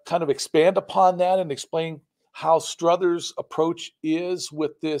kind of expand upon that and explain how Struthers' approach is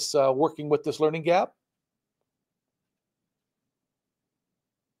with this working with this learning gap?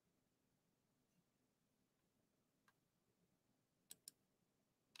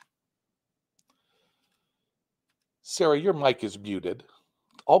 Sarah, your mic is muted.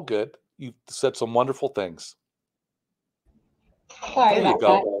 All good. You've said some wonderful things. Sorry there you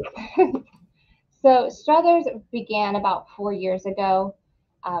about go. that. So Struthers began about 4 years ago,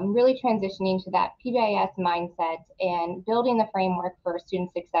 really transitioning to that PBS mindset and building the framework for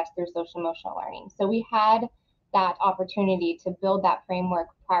student success through social emotional learning. So we had that opportunity to build that framework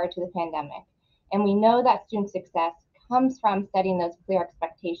prior to the pandemic. And we know that student success comes from setting those clear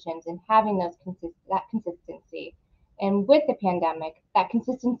expectations and having that consistency. And with the pandemic, that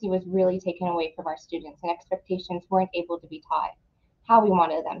consistency was really taken away from our students, and expectations weren't able to be taught how we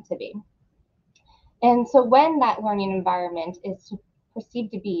wanted them to be. And so when that learning environment is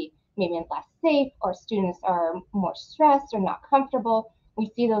perceived to be maybe less safe, or students are more stressed or not comfortable,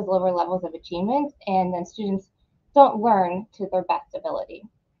 we see those lower levels of achievement, and then students don't learn to their best ability.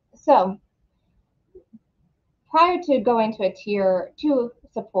 So prior to going to a tier 2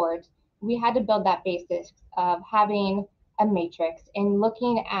 support, we had to build that basis of having a matrix and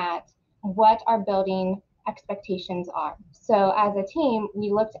looking at what our building expectations are. So as a team,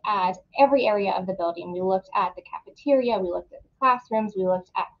 we looked at every area of the building. We looked at the cafeteria, we looked at the classrooms, we looked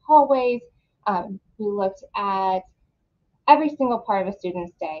at hallways, we looked at every single part of a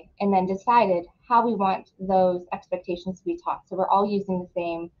student's day, and then decided how we want those expectations to be taught. So we're all using the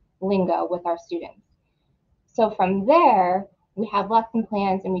same lingo with our students. So from there, we have lesson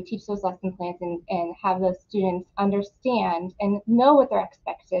plans, and we teach those lesson plans and have those students understand and know what they're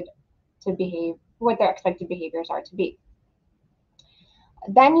expected to behave, what their expected behaviors are to be.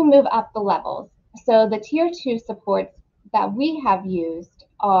 Then you move up the levels. So the tier 2 supports that we have used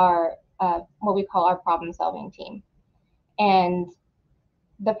are what we call our problem solving team. And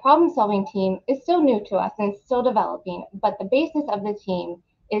the problem solving team is still new to us and it's still developing, but the basis of the team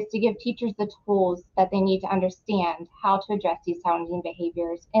is to give teachers the tools that they need to understand how to address these challenging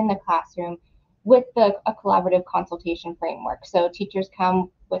behaviors in the classroom with a collaborative consultation framework. So teachers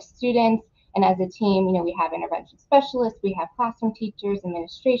come with students, and as a team, we have intervention specialists, we have classroom teachers,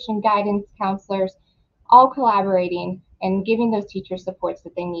 administration, guidance counselors, all collaborating and giving those teachers supports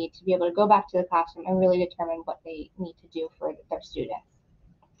that they need to be able to go back to the classroom and really determine what they need to do for their students.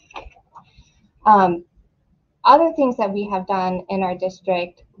 Other things that we have done in our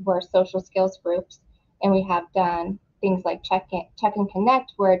district were social skills groups, and we have done things like check and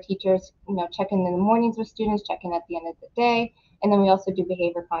connect, where teachers check in the mornings with students, check in at the end of the day, and then we also do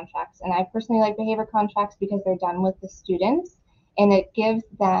behavior contracts. And I personally like behavior contracts because they're done with the students, and it gives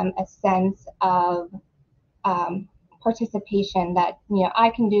them a sense of participation that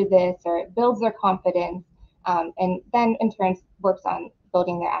I can do this, or it builds their confidence, and then in turn works on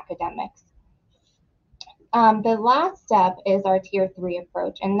building their academics. The last step is our tier 3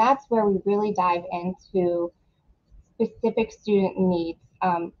 approach, and that's where we really dive into specific student needs,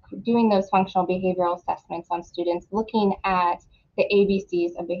 doing those functional behavioral assessments on students, looking at the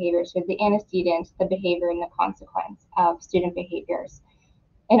ABCs of behaviors, so the antecedent, the behavior, and the consequence of student behaviors.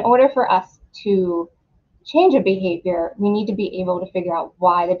 In order for us to change a behavior, we need to be able to figure out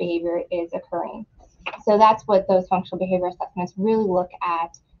why the behavior is occurring. So that's what those functional behavior assessments really look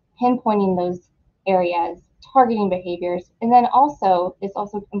at, pinpointing those areas, targeting behaviors, and then also it's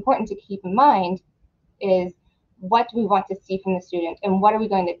also important to keep in mind is what do we want to see from the student, and what are we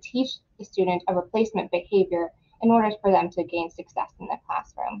going to teach the student a replacement behavior in order for them to gain success in the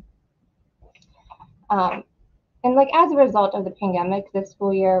classroom. And as a result of the pandemic this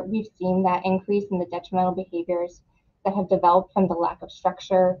school year, we've seen that increase in the detrimental behaviors that have developed from the lack of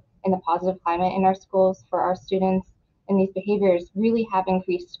structure and the positive climate in our schools for our students. And these behaviors really have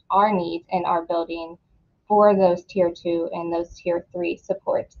increased our needs in our building for those tier 2 and those tier 3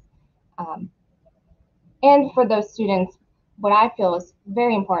 supports. And for those students, what I feel is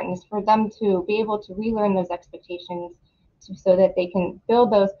very important is for them to be able to relearn those expectations so that they can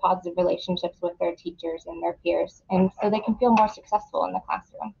build those positive relationships with their teachers and their peers, and so they can feel more successful in the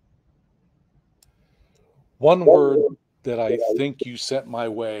classroom. One word that I think you sent my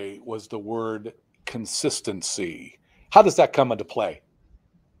way was the word consistency. How does that come into play?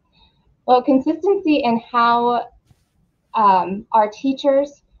 Well, consistency in how our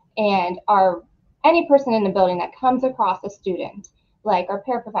teachers and any person in the building that comes across a student, like our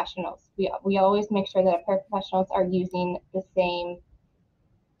paraprofessionals, we always make sure that our paraprofessionals are using the same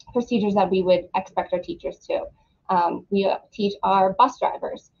procedures that we would expect our teachers to. We teach our bus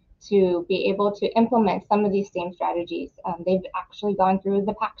drivers to be able to implement some of these same strategies. They've actually gone through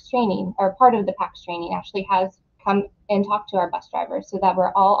the PACS training, or part of the PACS training actually has come and talked to our bus drivers, so that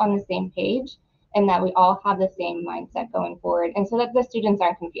we're all on the same page and that we all have the same mindset going forward, and so that the students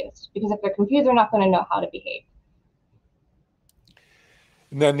aren't confused, because if they're confused, they're not going to know how to behave.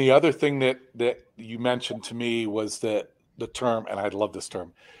 And then the other thing that you mentioned to me was the term, and I love this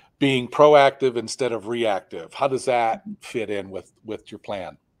term, being proactive instead of reactive. How does that fit in with your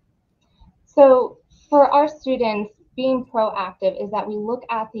plan? So for our students, being proactive is that we look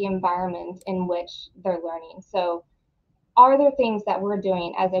at the environment in which they're learning. So are there things that we're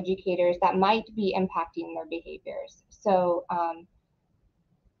doing as educators that might be impacting their behaviors? So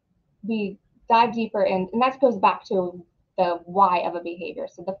we dive deeper in, and that goes back to the why of a behavior,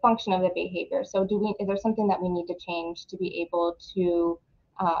 so the function of the behavior. So is there something that we need to change to be able to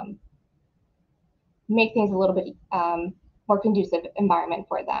make things a little bit more conducive environment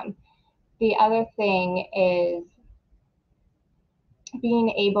for them? The other thing is being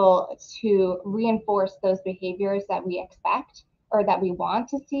able to reinforce those behaviors that we expect or that we want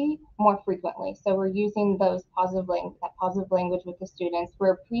to see more frequently. So we're using those that positive language with the students.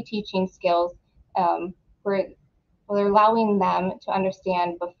 We're pre-teaching skills. We're allowing them to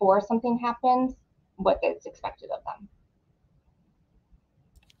understand before something happens what is expected of them.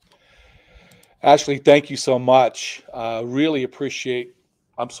 Ashley, thank you so much. Really appreciate,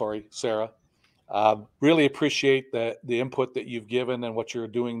 I'm sorry, Sarah. Really appreciate the input that you've given and what you're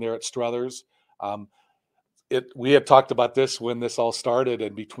doing there at Struthers. We had talked about this when this all started,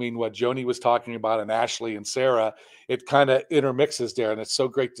 and between what Joni was talking about and Ashley and Sarah, it kind of intermixes there. And it's so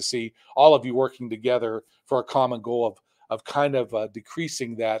great to see all of you working together for a common goal of kind of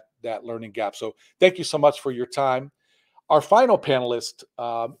decreasing that learning gap. So thank you so much for your time. Our final panelist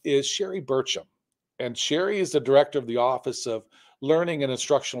is Sherry Burcham. And Sherry is the director of the Office of Learning and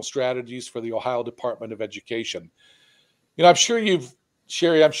Instructional Strategies for the Ohio Department of Education. You know,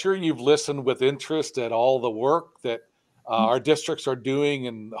 Sherry, I'm sure you've listened with interest at all the work that our districts are doing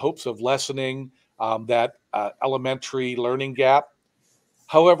in hopes of lessening that elementary learning gap.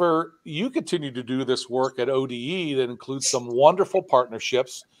 However, you continue to do this work at ODE that includes some wonderful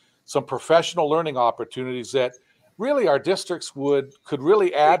partnerships, some professional learning opportunities that really our districts could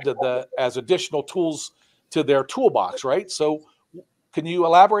really add to as additional tools to their toolbox, right? So can you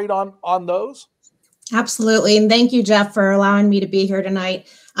elaborate on those? Absolutely. And thank you, Jeff, for allowing me to be here tonight.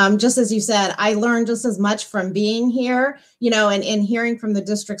 Just as you said, I learned just as much from being here, and hearing from the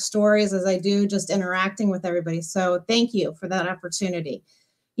district stories as I do just interacting with everybody. So thank you for that opportunity.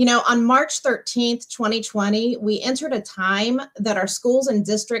 On March 13th, 2020, we entered a time that our schools and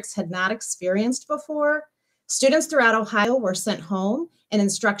districts had not experienced before. Students throughout Ohio were sent home and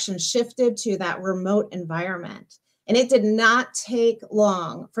instruction shifted to that remote environment. And it did not take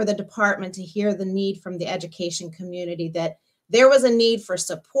long for the department to hear the need from the education community that there was a need for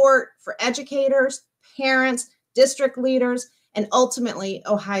support for educators, parents, district leaders, and ultimately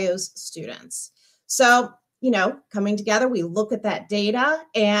Ohio's students. So, coming together, we look at that data,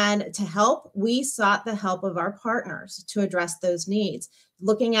 and to help, we sought the help of our partners to address those needs.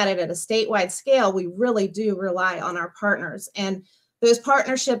 Looking at it at a statewide scale, we really do rely on our partners. And those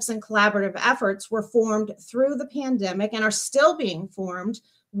partnerships and collaborative efforts were formed through the pandemic and are still being formed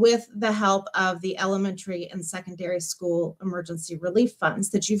with the help of the elementary and secondary school emergency relief funds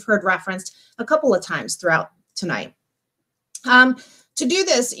that you've heard referenced a couple of times throughout tonight. To do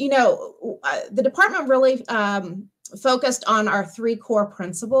this, the department really focused on our three core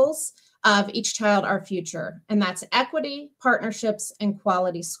principles of Each Child, Our Future, and that's equity, partnerships, and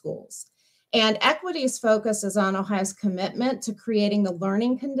quality schools. And equity's focus is on Ohio's commitment to creating the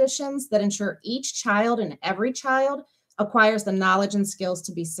learning conditions that ensure each child and every child acquires the knowledge and skills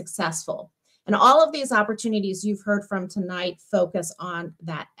to be successful. And all of these opportunities you've heard from tonight focus on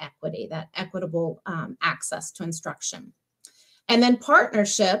that equity, that equitable access to instruction. And then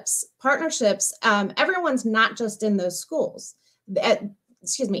partnerships, everyone's not just in those schools.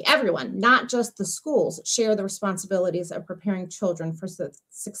 Everyone, not just the schools, share the responsibilities of preparing children for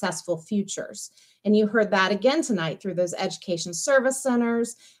successful futures. And you heard that again tonight through those education service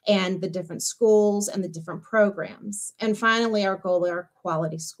centers and the different schools and the different programs. And finally, our goal are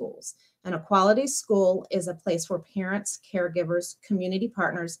quality schools. And a quality school is a place where parents, caregivers, community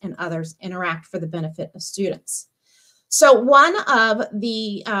partners, and others interact for the benefit of students. So one of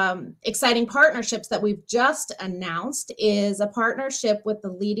the exciting partnerships that we've just announced is a partnership with the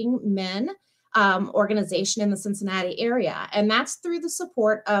Leading Men organization in the Cincinnati area. And that's through the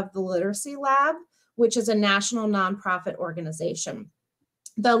support of the Literacy Lab, which is a national nonprofit organization.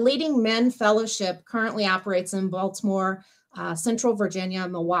 The Leading Men Fellowship currently operates in Baltimore, Central Virginia,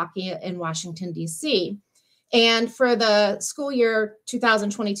 Milwaukee, and Washington, D.C. And for the school year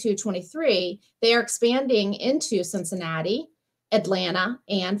 2022-23, they are expanding into Cincinnati, Atlanta,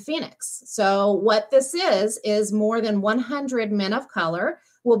 and Phoenix. So what this is more than 100 men of color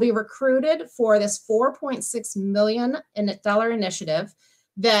will be recruited for this $4.6 million initiative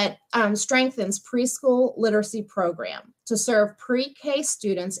that strengthens preschool literacy program to serve pre-K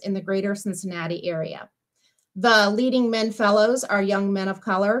students in the greater Cincinnati area. The Leading Men Fellows are young men of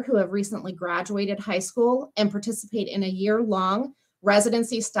color who have recently graduated high school and participate in a year-long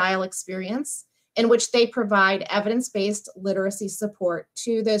residency-style experience in which they provide evidence-based literacy support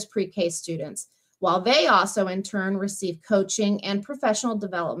to those pre-K students, while they also in turn receive coaching and professional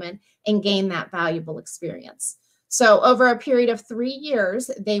development and gain that valuable experience. So over a period of 3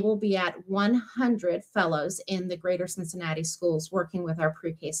 years, they will be at 100 fellows in the greater Cincinnati schools working with our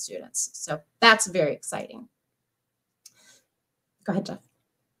pre-K students. So that's very exciting. Go ahead, Jeff.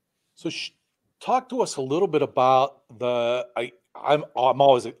 So talk to us a little bit about I'm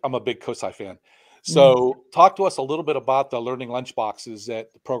a big COSI fan. So talk to us a little bit about the learning lunchboxes,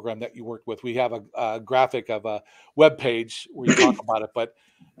 that the program that you worked with. We have a graphic of a web page where you talk about it, but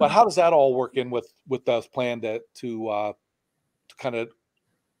how does that all work in with the plan to kind of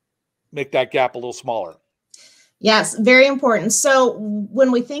make that gap a little smaller? Yes, very important. So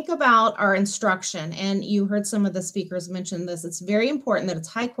when we think about our instruction, and you heard some of the speakers mention this, it's very important that it's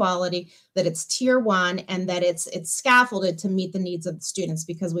high quality, that it's tier 1, and that it's scaffolded to meet the needs of the students,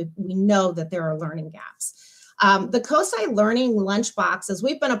 because we know that there are learning gaps. The COSI learning lunch boxes,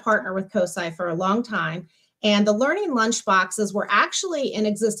 we've been a partner with COSI for a long time, and the learning lunch boxes were actually in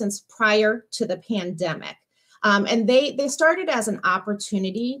existence prior to the pandemic. And they started as an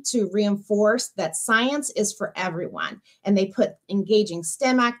opportunity to reinforce that science is for everyone. And they put engaging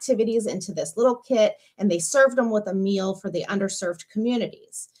STEM activities into this little kit, and they served them with a meal for the underserved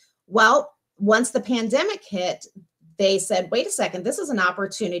communities. Well, once the pandemic hit, they said, wait a second, this is an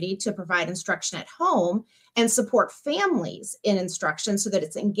opportunity to provide instruction at home and support families in instruction so that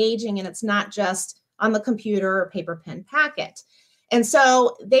it's engaging and it's not just on the computer or paper pen packet. And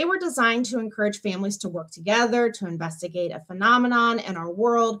so they were designed to encourage families to work together to investigate a phenomenon in our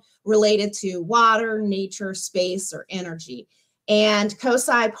world related to water, nature, space, or energy. And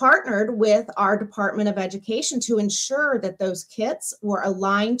COSI partnered with our Department of Education to ensure that those kits were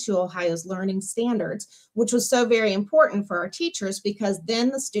aligned to Ohio's learning standards, which was so very important for our teachers, because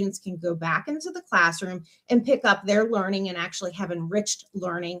then the students can go back into the classroom and pick up their learning and actually have enriched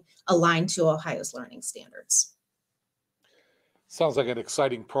learning aligned to Ohio's learning standards. Sounds like an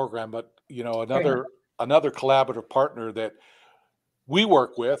exciting program, but another collaborative partner that we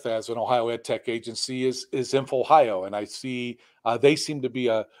work with as an Ohio Ed Tech agency is Info Ohio, and I see they seem to be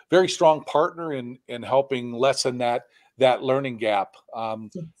a very strong partner in helping lessen that learning gap.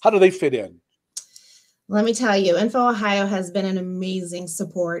 How do they fit in? Let me tell you, Info Ohio has been an amazing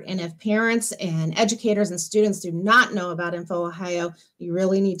support. And if parents and educators and students do not know about Info Ohio, you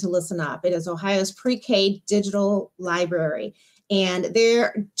really need to listen up. It is Ohio's pre-K digital library. And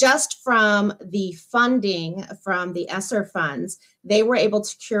they're just from the funding from the ESSER funds, they were able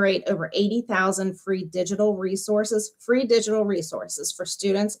to curate over 80,000 free digital resources for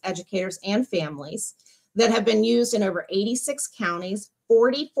students, educators, and families that have been used in over 86 counties,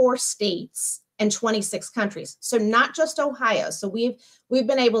 44 states, and 26 countries. So not just Ohio. So we've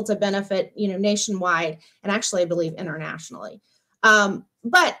been able to benefit, nationwide, and actually I believe internationally.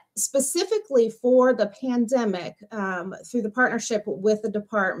 But specifically for the pandemic, through the partnership with the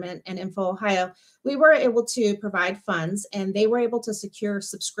department and Info Ohio, we were able to provide funds, and they were able to secure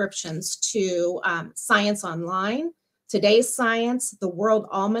subscriptions to Science Online, Today's Science, the World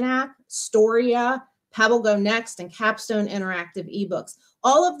Almanac, Storia, Pebble Go Next, and Capstone Interactive eBooks.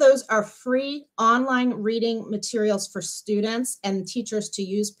 All of those are free online reading materials for students and teachers to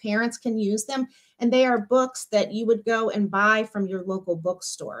use. Parents can use them, and they are books that you would go and buy from your local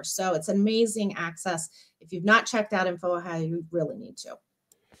bookstore. So it's amazing access. If you've not checked out Info Ohio, you really need to.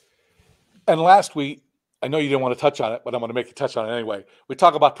 And last week, I know you didn't want to touch on it, but I'm going to make you touch on it anyway. We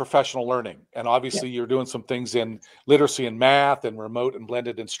talk about professional learning, and obviously you're doing some things in literacy and math and remote and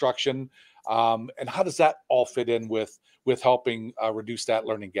blended instruction. And how does that all fit in with helping reduce that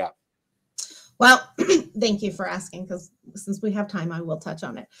learning gap? Well, thank you for asking, because since we have time, I will touch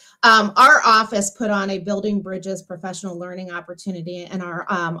on it. Our office put on a Building Bridges professional learning opportunity, and our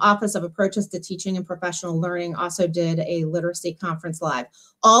Office of Approaches to Teaching and Professional Learning also did a literacy conference live.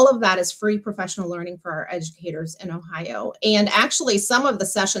 All of that is free professional learning for our educators in Ohio. And actually, some of the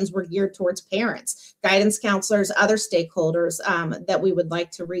sessions were geared towards parents, guidance counselors, other stakeholders that we would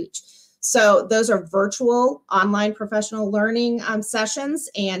like to reach. So those are virtual online professional learning sessions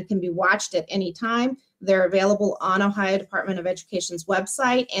and can be watched at any time. They're available on Ohio Department of Education's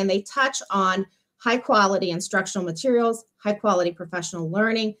website, and they touch on high quality instructional materials, high quality professional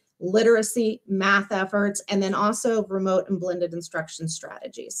learning, literacy, math efforts, and then also remote and blended instruction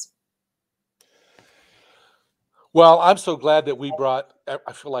strategies. Well, I'm so glad that we brought,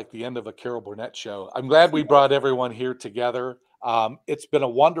 I feel like the end of a Carol Burnett show. I'm glad we brought everyone here together. It's been a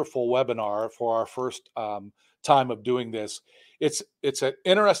wonderful webinar for our first time of doing this. It's an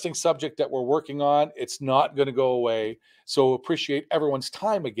interesting subject that we're working on. It's not going to go away. So appreciate everyone's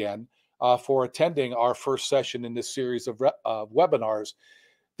time again for attending our first session in this series of webinars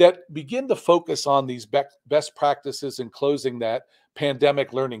that begin to focus on these best practices in closing that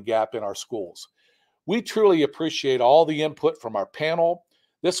pandemic learning gap in our schools. We truly appreciate all the input from our panel.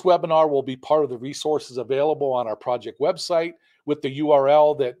 This webinar will be part of the resources available on our project website with the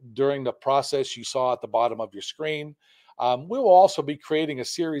URL that during the process you saw at the bottom of your screen. We will also be creating a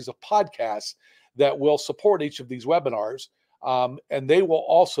series of podcasts that will support each of these webinars. and they will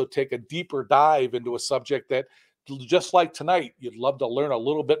also take a deeper dive into a subject that, just like tonight, you'd love to learn a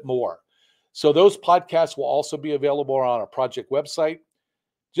little bit more. So those podcasts will also be available on our project website.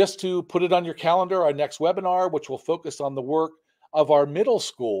 Just to put it on your calendar, our next webinar, which will focus on the work of our middle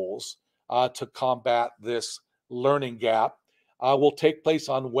schools to combat this learning gap, will take place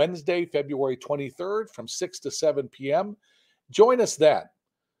on Wednesday, February 23rd from 6 to 7 p.m. Join us then.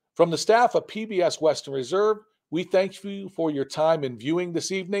 From the staff of PBS Western Reserve, we thank you for your time in viewing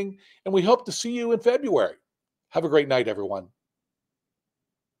this evening, and we hope to see you in February. Have a great night, everyone.